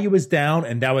his value was down,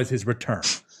 and that was his return.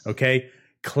 Okay.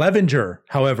 Clevinger,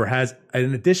 however, has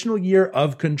an additional year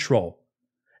of control.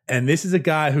 And this is a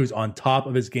guy who's on top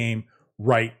of his game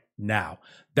right now.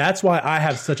 That's why I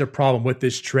have such a problem with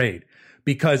this trade,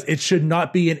 because it should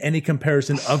not be in any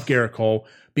comparison of Garrett Cole,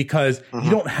 because you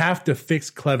don't have to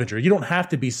fix Clevinger. You don't have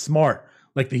to be smart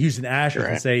like the Houston Astros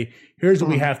and say, here's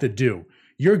what we have to do.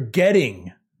 You're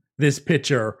getting this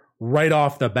pitcher right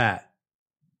off the bat.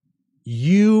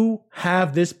 You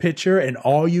have this pitcher, and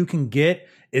all you can get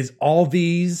is all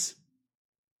these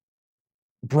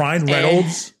Brian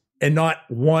Reynolds and not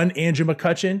one Andrew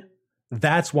McCutchen.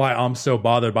 That's why I'm so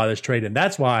bothered by this trade. And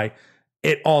that's why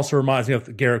it also reminds me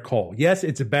of Garrett Cole. Yes,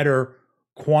 it's a better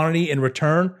quantity in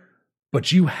return,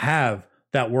 but you have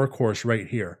that workhorse right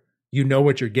here. You know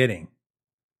what you're getting.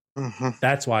 Mm-hmm.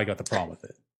 That's why I got the problem with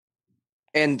it.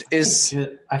 And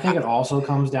I think it also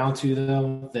comes down to,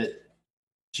 though, that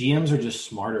GMs are just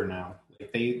smarter now.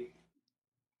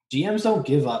 GMs don't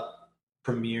give up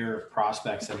premier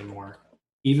prospects anymore,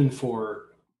 even for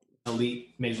elite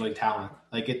major league talent.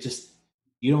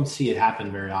 You don't see it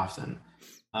happen very often.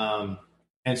 And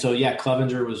so,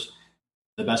 Clevinger was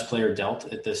the best player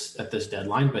dealt at this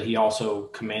deadline, but he also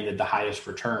commanded the highest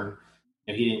return.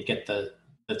 He didn't get the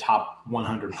top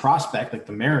 100 prospect like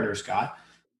the Mariners got.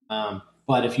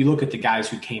 But if you look at the guys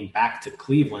who came back to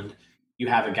Cleveland, you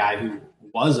have a guy who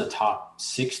was a top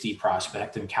 60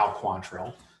 prospect in Cal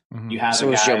Quantrill. You have so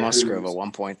was Joe Musgrove at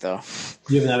one point, though.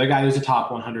 You have another guy who's a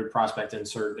top 100 prospect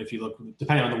insert. If you look,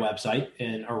 depending on the website,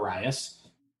 in Arias,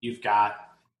 you've got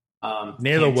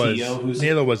Naylor was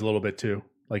a little bit too,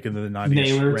 like in the 90s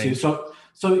Naylor range.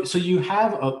 too. So you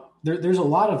have there's a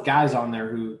lot of guys on there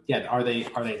who, are they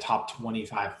top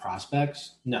 25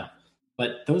 prospects? No,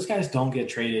 but those guys don't get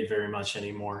traded very much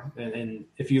anymore. And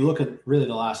if you look at really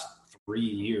the last 3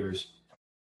 years,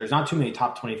 there's not too many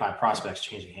top 25 prospects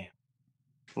changing hands.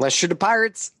 Unless you're the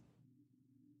Pirates.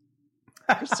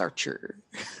 Chris Archer.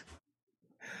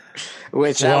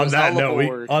 Which well,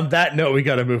 on that note, we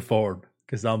got to move forward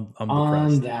because I'm depressed.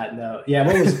 On that note,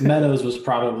 what was Meadows was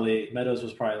probably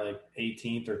like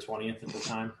 18th or 20th at the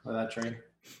time of that trade.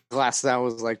 The last that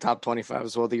was like top 25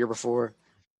 as well the year before.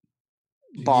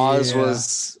 Boz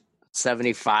was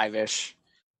 75-ish.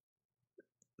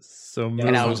 So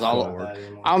and I was all over.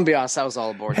 I'm gonna be honest, I was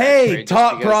all aboard. Hey,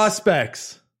 top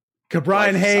prospects.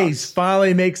 Cabrian Hayes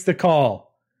finally makes the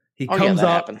call. He comes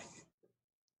up. Happened.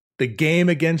 The game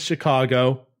against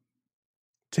Chicago.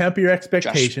 Temper your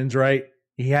expectations, right?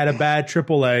 He had a bad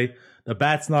AAA. The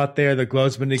bat's not there. The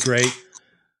glow's been great.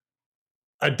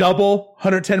 A double,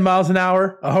 110 miles an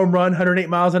hour. A home run, 108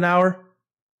 miles an hour.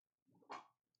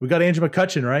 We got Andrew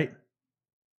McCutchen, right?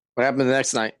 What happened the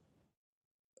next night?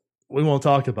 We won't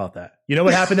talk about that. You know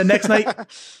what happened the next night?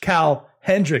 Cal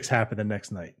Hendricks happened the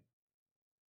next night.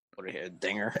 What a hit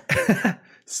dinger.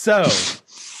 So,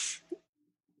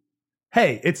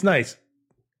 hey, it's nice.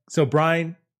 So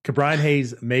Cabrian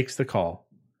Hayes makes the call.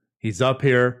 He's up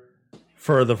here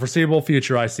for the foreseeable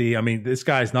future, I see. I mean, this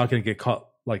guy's not going to get caught,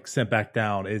 sent back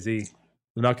down, is he?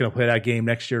 They're not going to play that game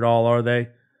next year at all, are they?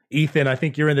 Ethan, I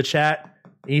think you're in the chat.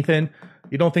 Ethan,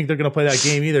 you don't think they're going to play that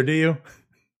game either, do you?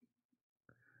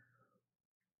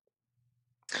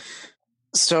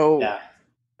 So,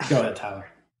 go ahead, Tyler.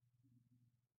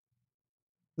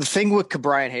 The thing with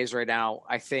Cabrian Hayes right now,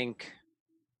 I think.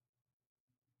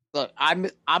 Look, I'm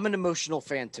an emotional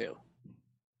fan too.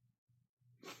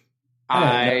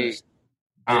 I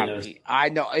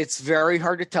know it's very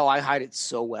hard to tell. I hide it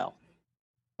so well,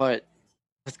 but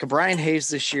with Cabrian Hayes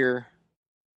this year,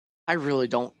 I really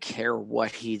don't care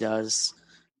what he does.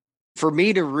 For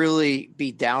me to really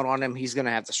be down on him, he's going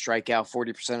to have to strike out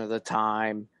 40% of the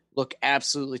time, look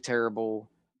absolutely terrible.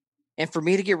 And for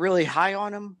me to get really high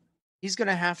on him, he's going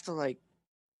to have to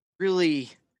really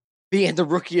be in the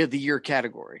rookie of the year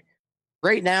category.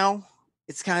 Right now,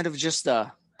 it's kind of just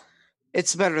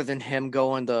it's better than him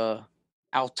going to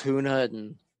Altoona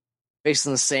and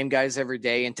facing the same guys every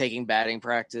day and taking batting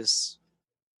practice.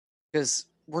 Because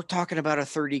we're talking about a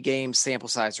 30-game sample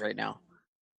size right now.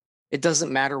 It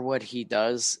doesn't matter what he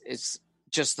does. It's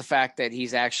just the fact that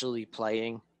he's actually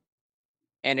playing.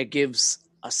 And it gives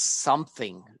us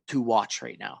something to watch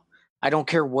right now. I don't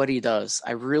care what he does.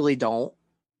 I really don't.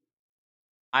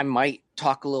 I might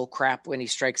talk a little crap when he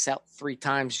strikes out 3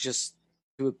 times just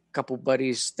to a couple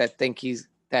buddies that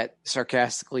that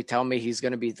sarcastically tell me he's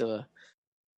going to be the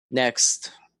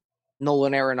next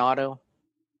Nolan Arenado.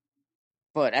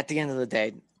 But at the end of the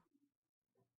day,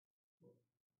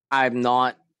 I'm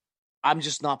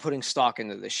just not putting stock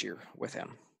into this year with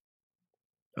him.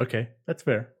 Okay, that's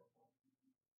fair.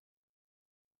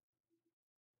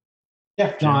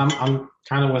 Yeah, no, I'm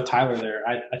kind of with Tyler there.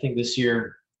 I think this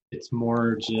year it's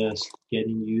more just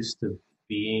getting used to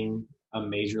being a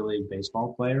Major League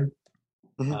Baseball player.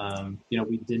 Mm-hmm.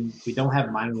 We don't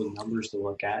have minor league numbers to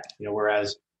look at.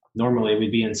 Whereas normally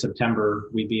we'd be in September,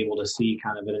 we'd be able to see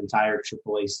kind of an entire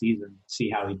AAA season, see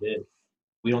how he did.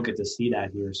 We don't get to see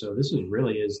that here. So this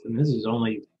is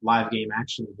only live game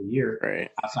action of the year, right,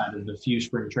 outside of the few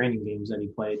spring training games that he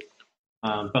played.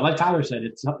 But like Tyler said,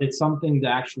 it's something to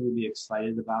actually be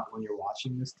excited about when you're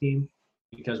watching this team,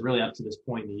 because really up to this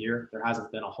point in the year, there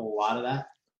hasn't been a whole lot of that.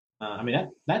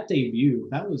 That debut,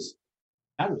 that was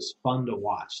fun to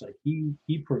watch.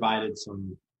 He provided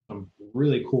some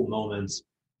really cool moments,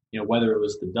 whether it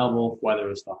was the double, whether it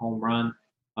was the home run,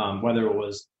 whether it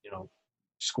was,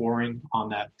 scoring on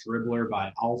that dribbler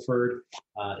by Alford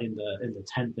in the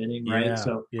 10th inning, right? Yeah,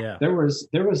 so yeah. there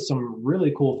was some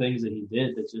really cool things that he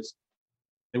did that just,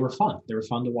 they were fun. They were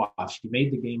fun to watch. He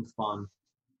made the game fun.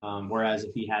 Whereas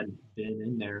if he hadn't been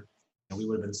in there, we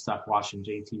would have been stuck watching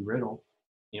JT Riddle,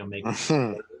 making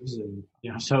errors, and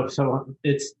so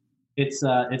it's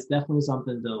definitely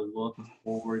something to look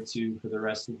forward to for the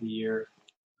rest of the year.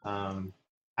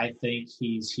 I think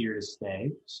he's here to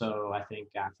stay. So I think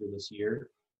after this year,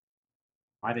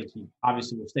 I think he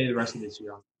obviously will stay the rest of this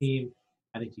year on the team.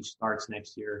 I think he starts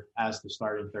next year as the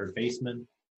starting third baseman.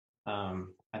 I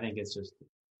think it's just,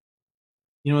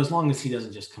 as long as he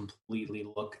doesn't just completely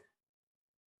look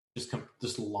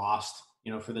just lost,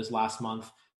 for this last month,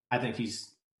 I think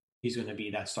he's going to be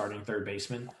that starting third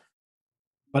baseman.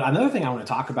 But another thing I want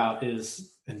to talk about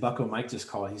is, and Bucko Mike just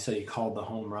called, he said he called the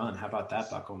home run. How about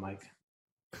that, Bucko Mike?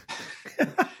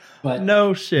 But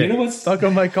no shit. You know what's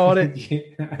Stucco Mike called it.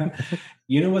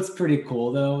 You know what's pretty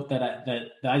cool though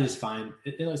that I just find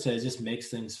it just makes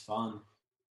things fun.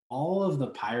 All of the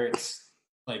Pirates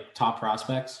like top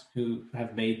prospects who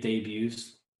have made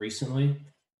debuts recently,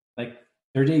 like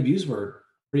their debuts were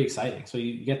pretty exciting. So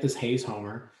you get this Hayes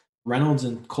homer, Reynolds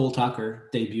and Cole Tucker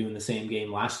debut in the same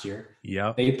game last year.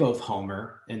 Yeah, they both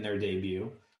homer in their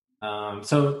debut.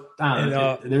 So I don't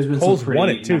know. There's been Cole's some pretty won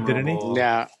it too, memorable, didn't he?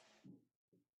 Yeah.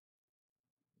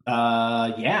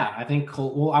 Yeah, I think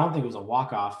Cole. Well, I don't think it was a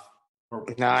walk off.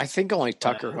 No, I think only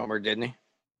Tucker homer, didn't he?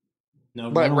 No,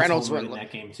 but Reynolds homered went in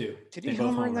that game too. Did he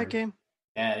homer in that game?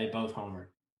 Yeah, they both homered.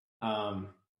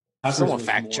 Someone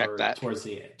fact check that towards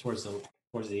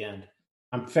the end.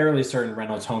 I'm fairly certain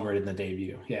Reynolds homered in the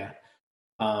debut. Yeah,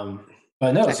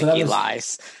 but no, I think he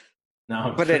lies.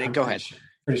 No, but go ahead.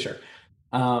 Pretty sure.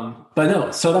 But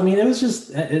no, so I mean, it was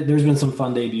just there's been some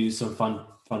fun debuts, some fun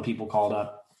people called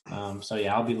up. So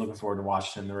yeah, I'll be looking forward to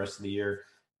watching him the rest of the year.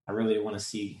 I really want to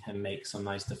see him make some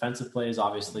nice defensive plays.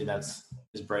 Obviously, that's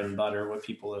his bread and butter, what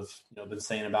people have been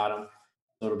saying about him.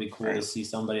 So it'll be cool to see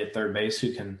somebody at third base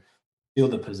who can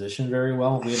field the position very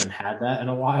well. We haven't had that in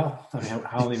a while. I mean,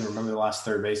 I don't even remember the last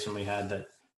third baseman we had that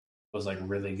was like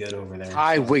really good over there.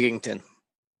 Ty Wigington.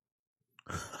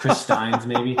 Chris Steins,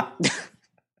 maybe.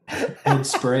 Ed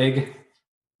Sprague.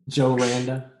 Joe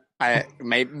Randa.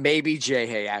 Maybe Jay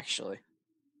Hay, actually.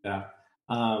 Yeah.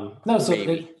 No, so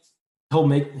he'll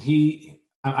make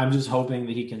I'm just hoping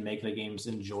that he can make the games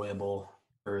enjoyable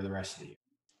for the rest of the year.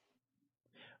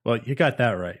 Well, you got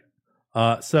that right.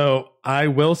 So I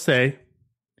will say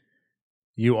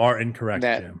you are incorrect,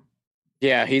 Jim.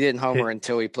 Yeah, he didn't homer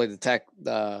until he played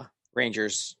the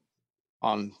Rangers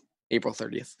on April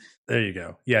 30th. There you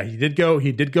go. Yeah, he did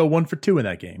go 1 for 2 in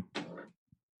that game.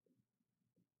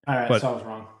 All right, so I was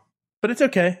wrong. But it's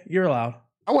okay. You're allowed.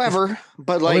 However,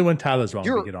 but only when Tyler's wrong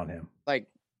we get on him. Like,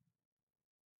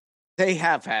 they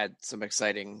have had some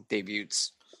exciting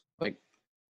debuts. Like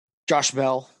Josh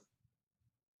Bell.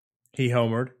 He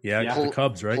homered. Yeah, the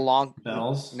Cubs, right?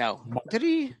 Bells. No. Did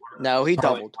he? No, he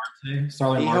doubled.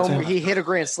 He hit a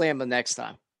grand slam the next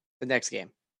game.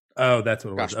 Oh, that's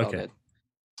what it was. Josh okay. Bell did.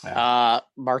 Yeah.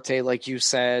 Marte, like you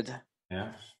said.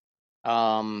 Yeah.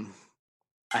 I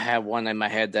had one in my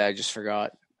head that I just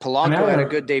forgot. Polanco had a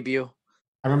good debut.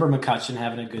 I remember McCutcheon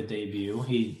having a good debut.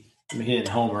 He didn't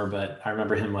homer, but I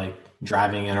remember him like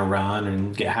driving in a run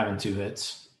and having 2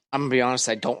 hits. I'm gonna be honest,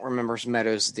 I don't remember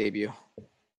Meadows' debut.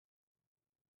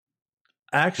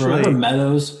 Actually, remember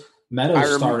Meadows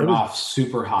started off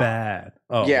super hot. Bad.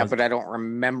 Oh, yeah, but I don't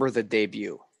remember the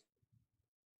debut.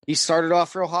 He started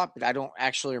off real hot, but I don't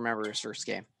actually remember his first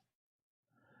game.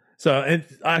 So, and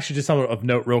actually, just something of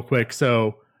note, real quick.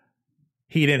 So,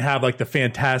 he didn't have like the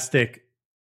fantastic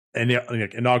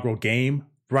inaugural game,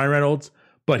 Ryan Reynolds,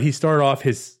 but he started off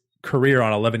his career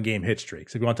on 11-game hit streak.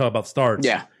 So, if you want to talk about starts,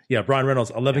 yeah, Brian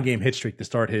Reynolds 11-game hit streak to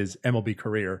start his MLB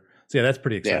career. So, yeah, that's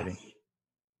pretty exciting.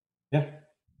 Yeah.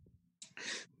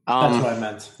 That's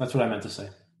what I meant to say.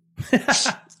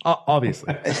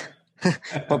 Obviously.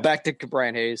 But back to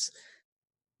Brian Hayes.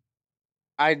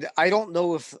 I don't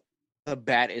know if the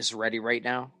bat is ready right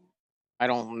now. I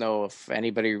don't know if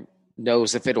anybody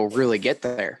knows if it'll really get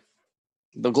there.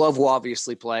 The glove will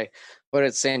obviously play, but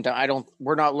at the same time,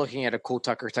 we're not looking at a Cole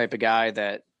Tucker type of guy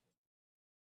that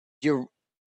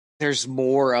there's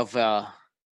more of a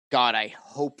God, I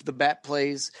hope the bat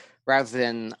plays rather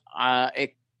than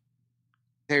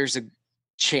there's a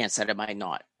chance that it might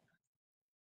not.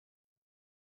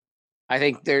 I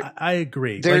think I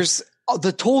agree. There's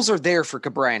the tools are there for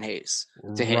Brian Hayes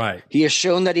to hit. Right. He has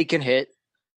shown that he can hit.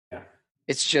 Yeah.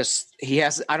 It's just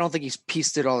I don't think he's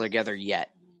pieced it all together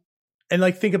yet. And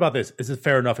think about this. This is a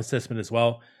fair enough assessment as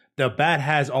well. The bat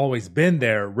has always been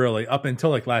there, really, up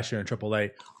until last year in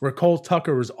AAA, where Cole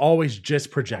Tucker was always just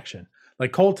projection.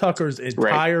 Cole Tucker's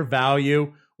entire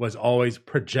value was always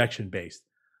projection based,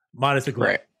 minus the glove.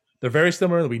 Right. They're very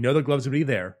similar. We know the gloves would be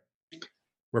there.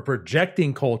 We're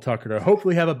projecting Cole Tucker to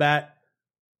hopefully have a bat.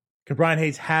 Brian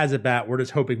Hayes has a bat. We're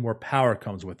just hoping more power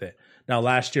comes with it. Now,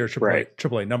 last year,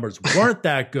 AAA numbers weren't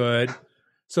that good,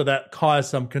 so that caused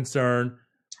some concern.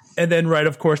 And then,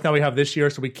 of course, now we have this year,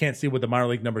 so we can't see what the minor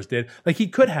league numbers did. He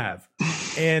could have.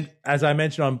 And as I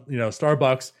mentioned on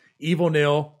Starbucks, Evil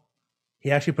Nil,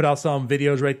 he actually put out some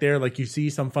videos right there. You see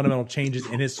some fundamental changes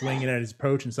in his swing and at his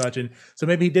approach and such. And so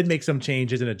maybe he did make some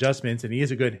changes and adjustments, and he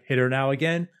is a good hitter now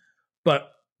again.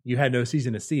 But you had no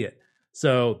season to see it.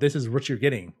 So this is what you're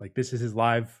getting. This is his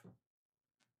live.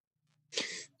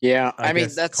 Yeah, I mean,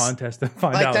 that's contest to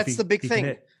find out. That's the big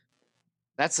thing.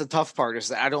 That's the tough part is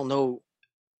that I don't know.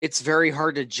 It's very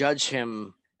hard to judge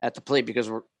him at the plate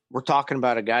because we're talking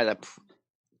about a guy that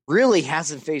really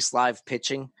hasn't faced live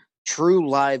pitching, true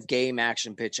live game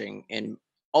action pitching in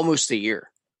almost a year.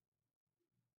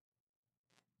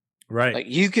 Right. Like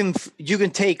you can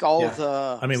take all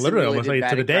the literally almost like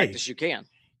to the day practice you can.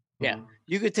 Mm-hmm. Yeah.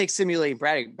 You could take simulated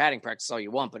batting practice all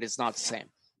you want, but it's not the same.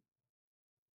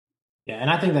 Yeah, and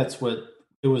I think that's what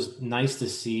it was nice to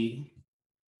see.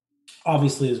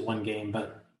 Obviously, it was one game,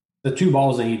 but the two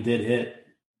balls that he did hit,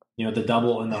 the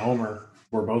double and the homer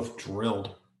were both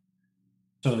drilled.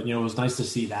 So, it was nice to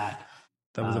see that.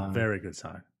 That was a very good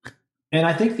sign. And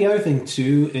I think the other thing,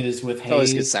 too, is with Hayes. It's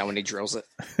always a good sign when he drills it.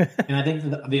 And I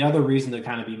think the other reason to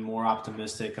kind of be more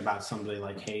optimistic about somebody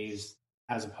like Hayes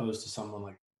as opposed to someone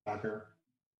like Tucker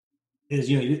is,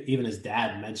 even his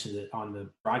dad mentioned it on the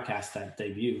broadcast that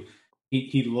debut.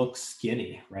 He looks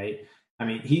skinny, right? I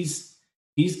mean, he's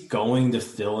going to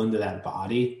fill into that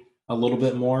body a little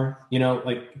bit more.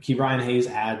 Like Ke'Bryan Hayes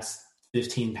adds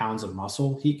 15 pounds of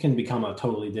muscle. He can become a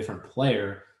totally different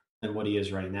player than what he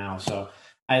is right now. So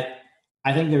I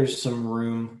think there's some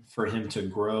room for him to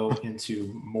grow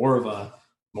into more of a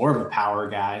power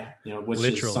guy, which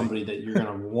Literally. Is somebody that you're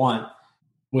going to want,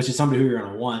 which is somebody who you're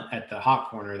going to want at the hot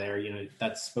corner there.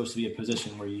 That's supposed to be a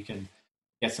position where you can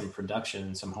get some production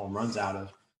and some home runs out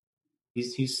of.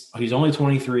 He's only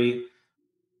 23.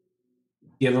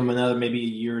 Give him another maybe a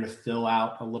year to fill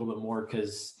out a little bit more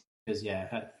because if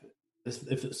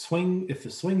the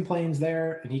swing plane's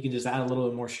there and he can just add a little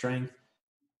bit more strength,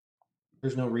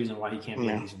 there's no reason why he can't be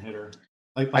a decent hitter.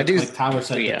 Like Tyler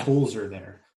said, the tools are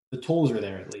there. The tools are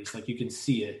there at least. Like you can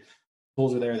see it. The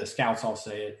tools are there. The scouts all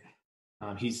say it.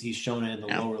 He's shown it in the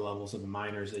lower levels of the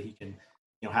minors that he can,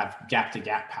 have gap to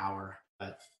gap power.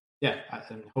 But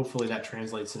and hopefully that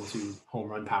translates into home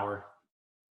run power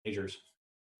majors.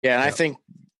 Yeah, and I think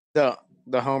the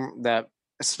home that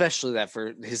especially that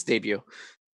for his debut,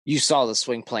 you saw the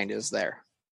swing plane is there.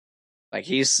 Like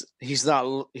he's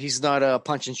not a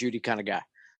Punch and Judy kind of guy.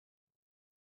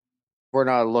 We're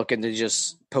not looking to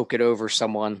just poke it over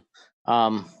someone.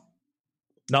 Not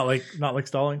like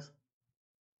Stallings.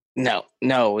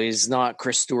 No, he's not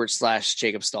Chris Stewart /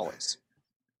 Jacob Stallings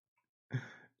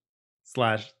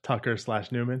 / Tucker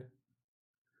 / Newman.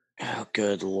 Oh,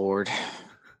 good Lord!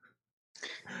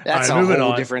 That's right, a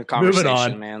whole different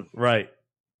conversation, man. Right.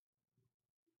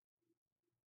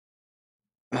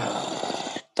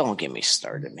 Don't get me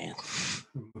started, man.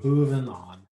 Moving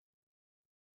on.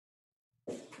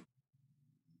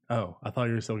 Oh, I thought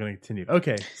you were still going to continue.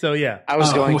 Okay, so yeah. I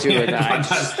was going to, and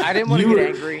I didn't want to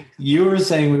get angry. You were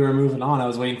saying we were moving on. I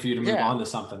was waiting for you to move on to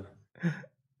something.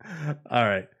 All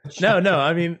right. No.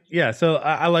 I mean, yeah, so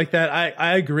I like that.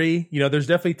 I agree. There's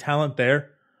definitely talent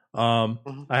there. I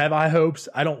have high hopes.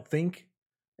 I don't think,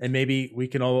 and maybe we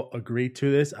can all agree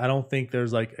to this, I don't think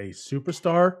there's like a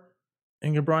superstar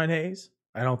in Ke'Bryan Hayes.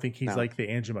 I don't think he's like the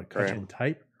Andrew McCutcheon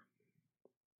type.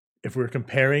 If we're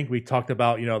comparing, we talked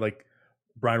about, like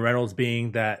Brian Reynolds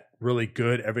being that really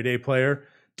good everyday player.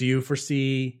 Do you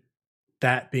foresee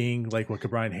that being like what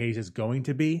Ke'Bryan Hayes is going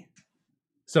to be?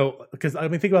 So, because I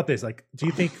mean, think about this. Like, do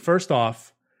you think, first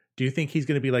off, he's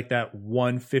going to be like that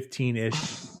 115-ish,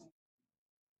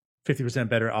 50%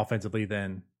 better offensively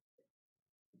than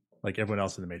like everyone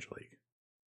else in the major league?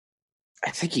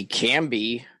 I think he can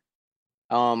be.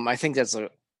 I think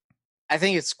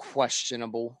it's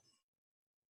questionable.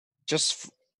 Just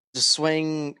the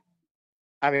swing.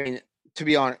 I mean, to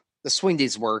be honest, the swing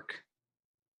needs work.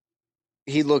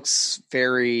 He looks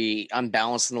very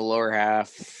unbalanced in the lower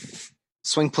half.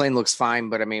 Swing plane looks fine,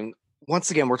 but I mean, once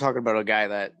again, we're talking about a guy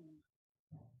that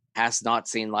has not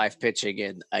seen live pitching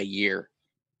in a year.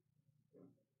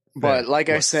 But like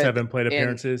I said, 7 plate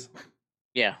appearances.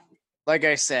 Yeah. Like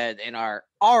I said in our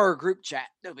group chat,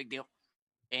 no big deal.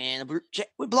 And a group chat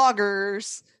with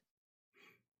bloggers.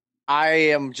 I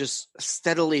am just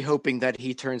steadily hoping that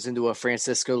he turns into a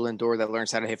Francisco Lindor that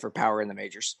learns how to hit for power in the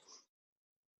majors.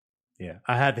 Yeah,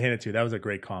 I had to hand it to you. That was a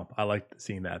great comp. I liked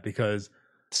seeing that because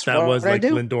that was like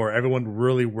Lindor. Everyone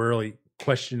really, really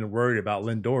questioned and worried about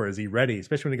Lindor. Is he ready?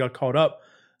 Especially when he got called up.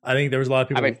 I think there was a lot of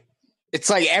people. I mean, it's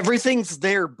like everything's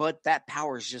there, but that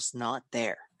power is just not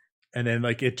there. And then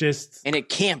like it just. And it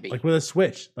can be. Like with a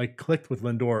switch, like clicked with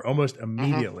Lindor almost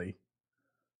immediately.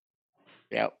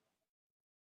 Yep.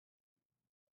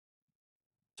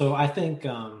 So I think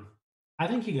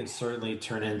he can certainly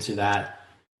turn into that,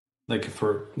 like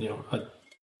for a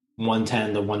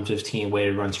 110 to 115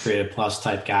 weighted runs created plus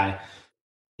type guy.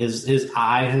 His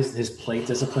plate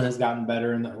discipline has gotten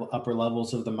better in the upper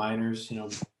levels of the minors.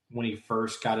 When he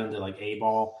first got into like A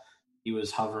ball, he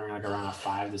was hovering like around a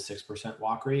 5 to 6%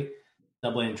 walk rate.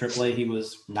 AA and AAA, he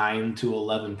was 9 to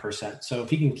 11%. So if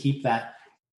he can keep that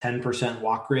 10%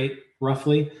 walk rate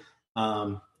roughly,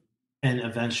 and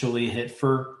eventually hit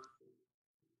for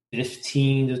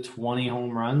 15 to 20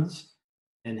 home runs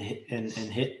and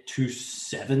hit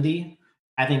 270.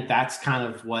 I think that's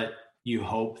kind of what you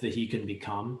hope that he can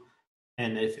become.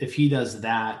 And if he does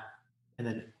that and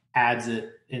then adds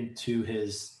it into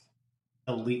his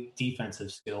elite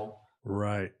defensive skill,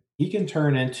 right, he can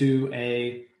turn into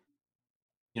an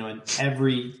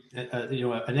every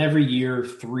year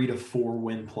 3 to 4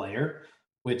 win player,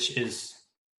 which is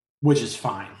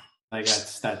fine. Like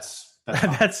that's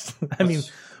fine.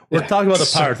 We're talking about the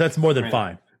Pirates. That's more than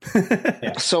fine.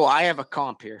 Yeah. So I have a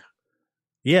comp here.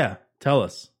 Yeah, tell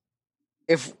us.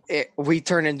 If we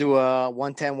turn into a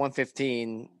 110,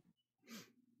 115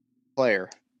 player,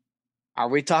 are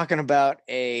we talking about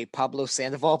a Pablo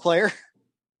Sandoval player?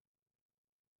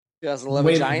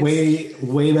 2011 Giants?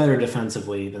 Way better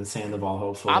defensively than Sandoval,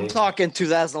 hopefully. I'm talking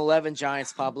 2011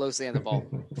 Giants Pablo Sandoval.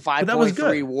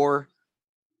 5.3 WAR.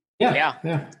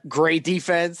 Yeah. Great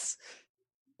defense.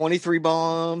 23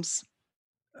 bombs.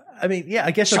 I mean, yeah,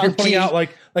 I guess if you're pointing out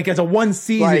like as a one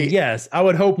season, yes, I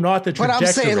would hope not the trajectory. But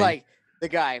I'm saying like the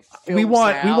guy. We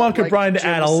want O'Brien to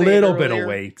add a little bit of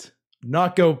weight,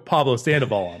 not go Pablo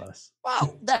Sandoval on us.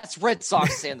 Wow, that's Red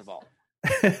Sox Sandoval.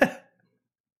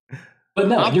 But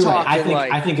no, you're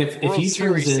right. I think if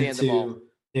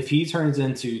he turns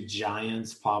into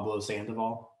Giants Pablo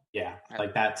Sandoval, yeah,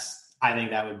 like I think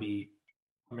that would be.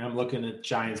 I mean, I'm looking at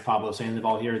Giants Pablo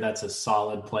Sandoval here. That's a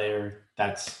solid player.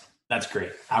 That's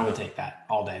great. I would take that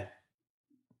all day.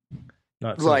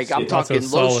 I'm talking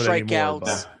low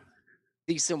strikeouts,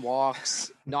 decent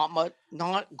walks,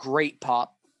 not great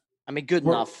pop. I mean, good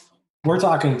enough. We're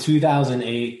talking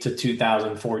 2008 to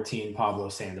 2014 Pablo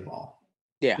Sandoval.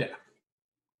 Yeah.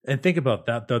 And think about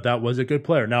that, though. That was a good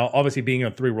player. Now, obviously, being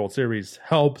in 3 World Series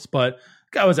helps, but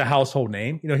guy was a household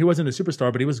name. You know, he wasn't a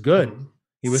superstar, but he was good. Mm-hmm.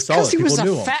 He was solid. Because he was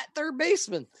a fat third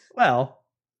baseman. Well,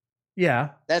 yeah.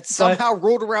 That somehow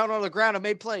rolled around on the ground and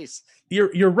made plays.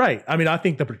 You're right. I mean, I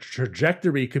think the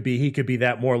trajectory could be he could be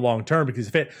that more long term because he's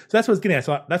fit. So that's what I was getting at.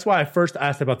 So that's why I first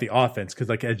asked about the offense because,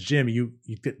 like, as Jim, you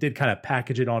did kind of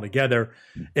package it all together.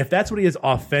 If that's what he is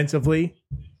offensively,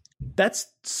 that's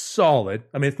solid.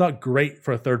 I mean, it's not great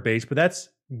for a third base, but that's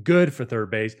good for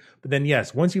third base. But then,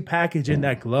 yes, once you package in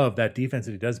that glove, that defense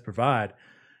that he does provide,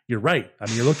 you're right. I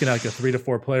mean, you're looking at like a 3 to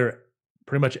 4 player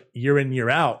pretty much year in, year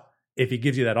out if he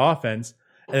gives you that offense.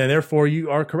 And then therefore you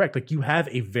are correct. Like you have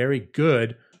a very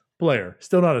good player,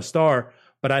 still not a star,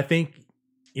 but I think,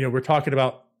 you know, we're talking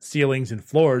about ceilings and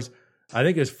floors. I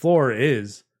think his floor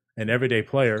is an everyday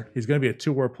player. He's going to be a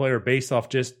 2-WAR player based off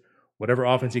just whatever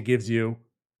offense he gives you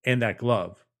and that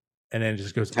glove. And then it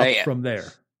just goes up from there.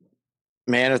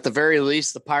 Man, at the very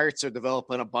least, the Pirates are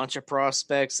developing a bunch of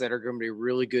prospects that are going to be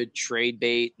really good trade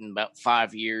bait in about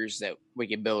 5 years that we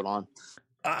can build on.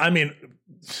 I mean,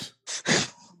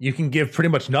 you can give pretty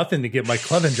much nothing to get Mike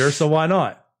Clevinger, so why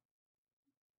not?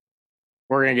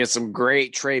 We're going to get some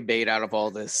great trade bait out of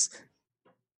all this.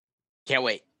 Can't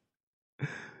wait.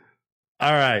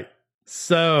 All right.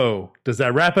 So, does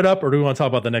that wrap it up, or do we want to talk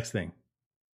about the next thing?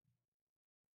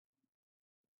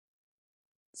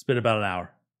 It's been about an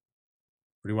hour.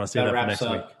 Or do you want to save that for next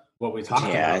week? What we talked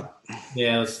about.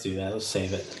 Yeah, let's do that. Let's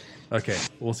save it. Okay.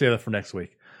 We'll save that for next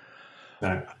week.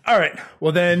 All right.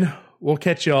 Well, then we'll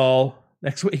catch y'all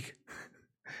next week.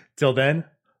 Till then,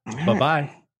 bye-bye.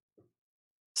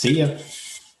 See ya.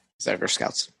 Cyber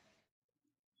Scouts.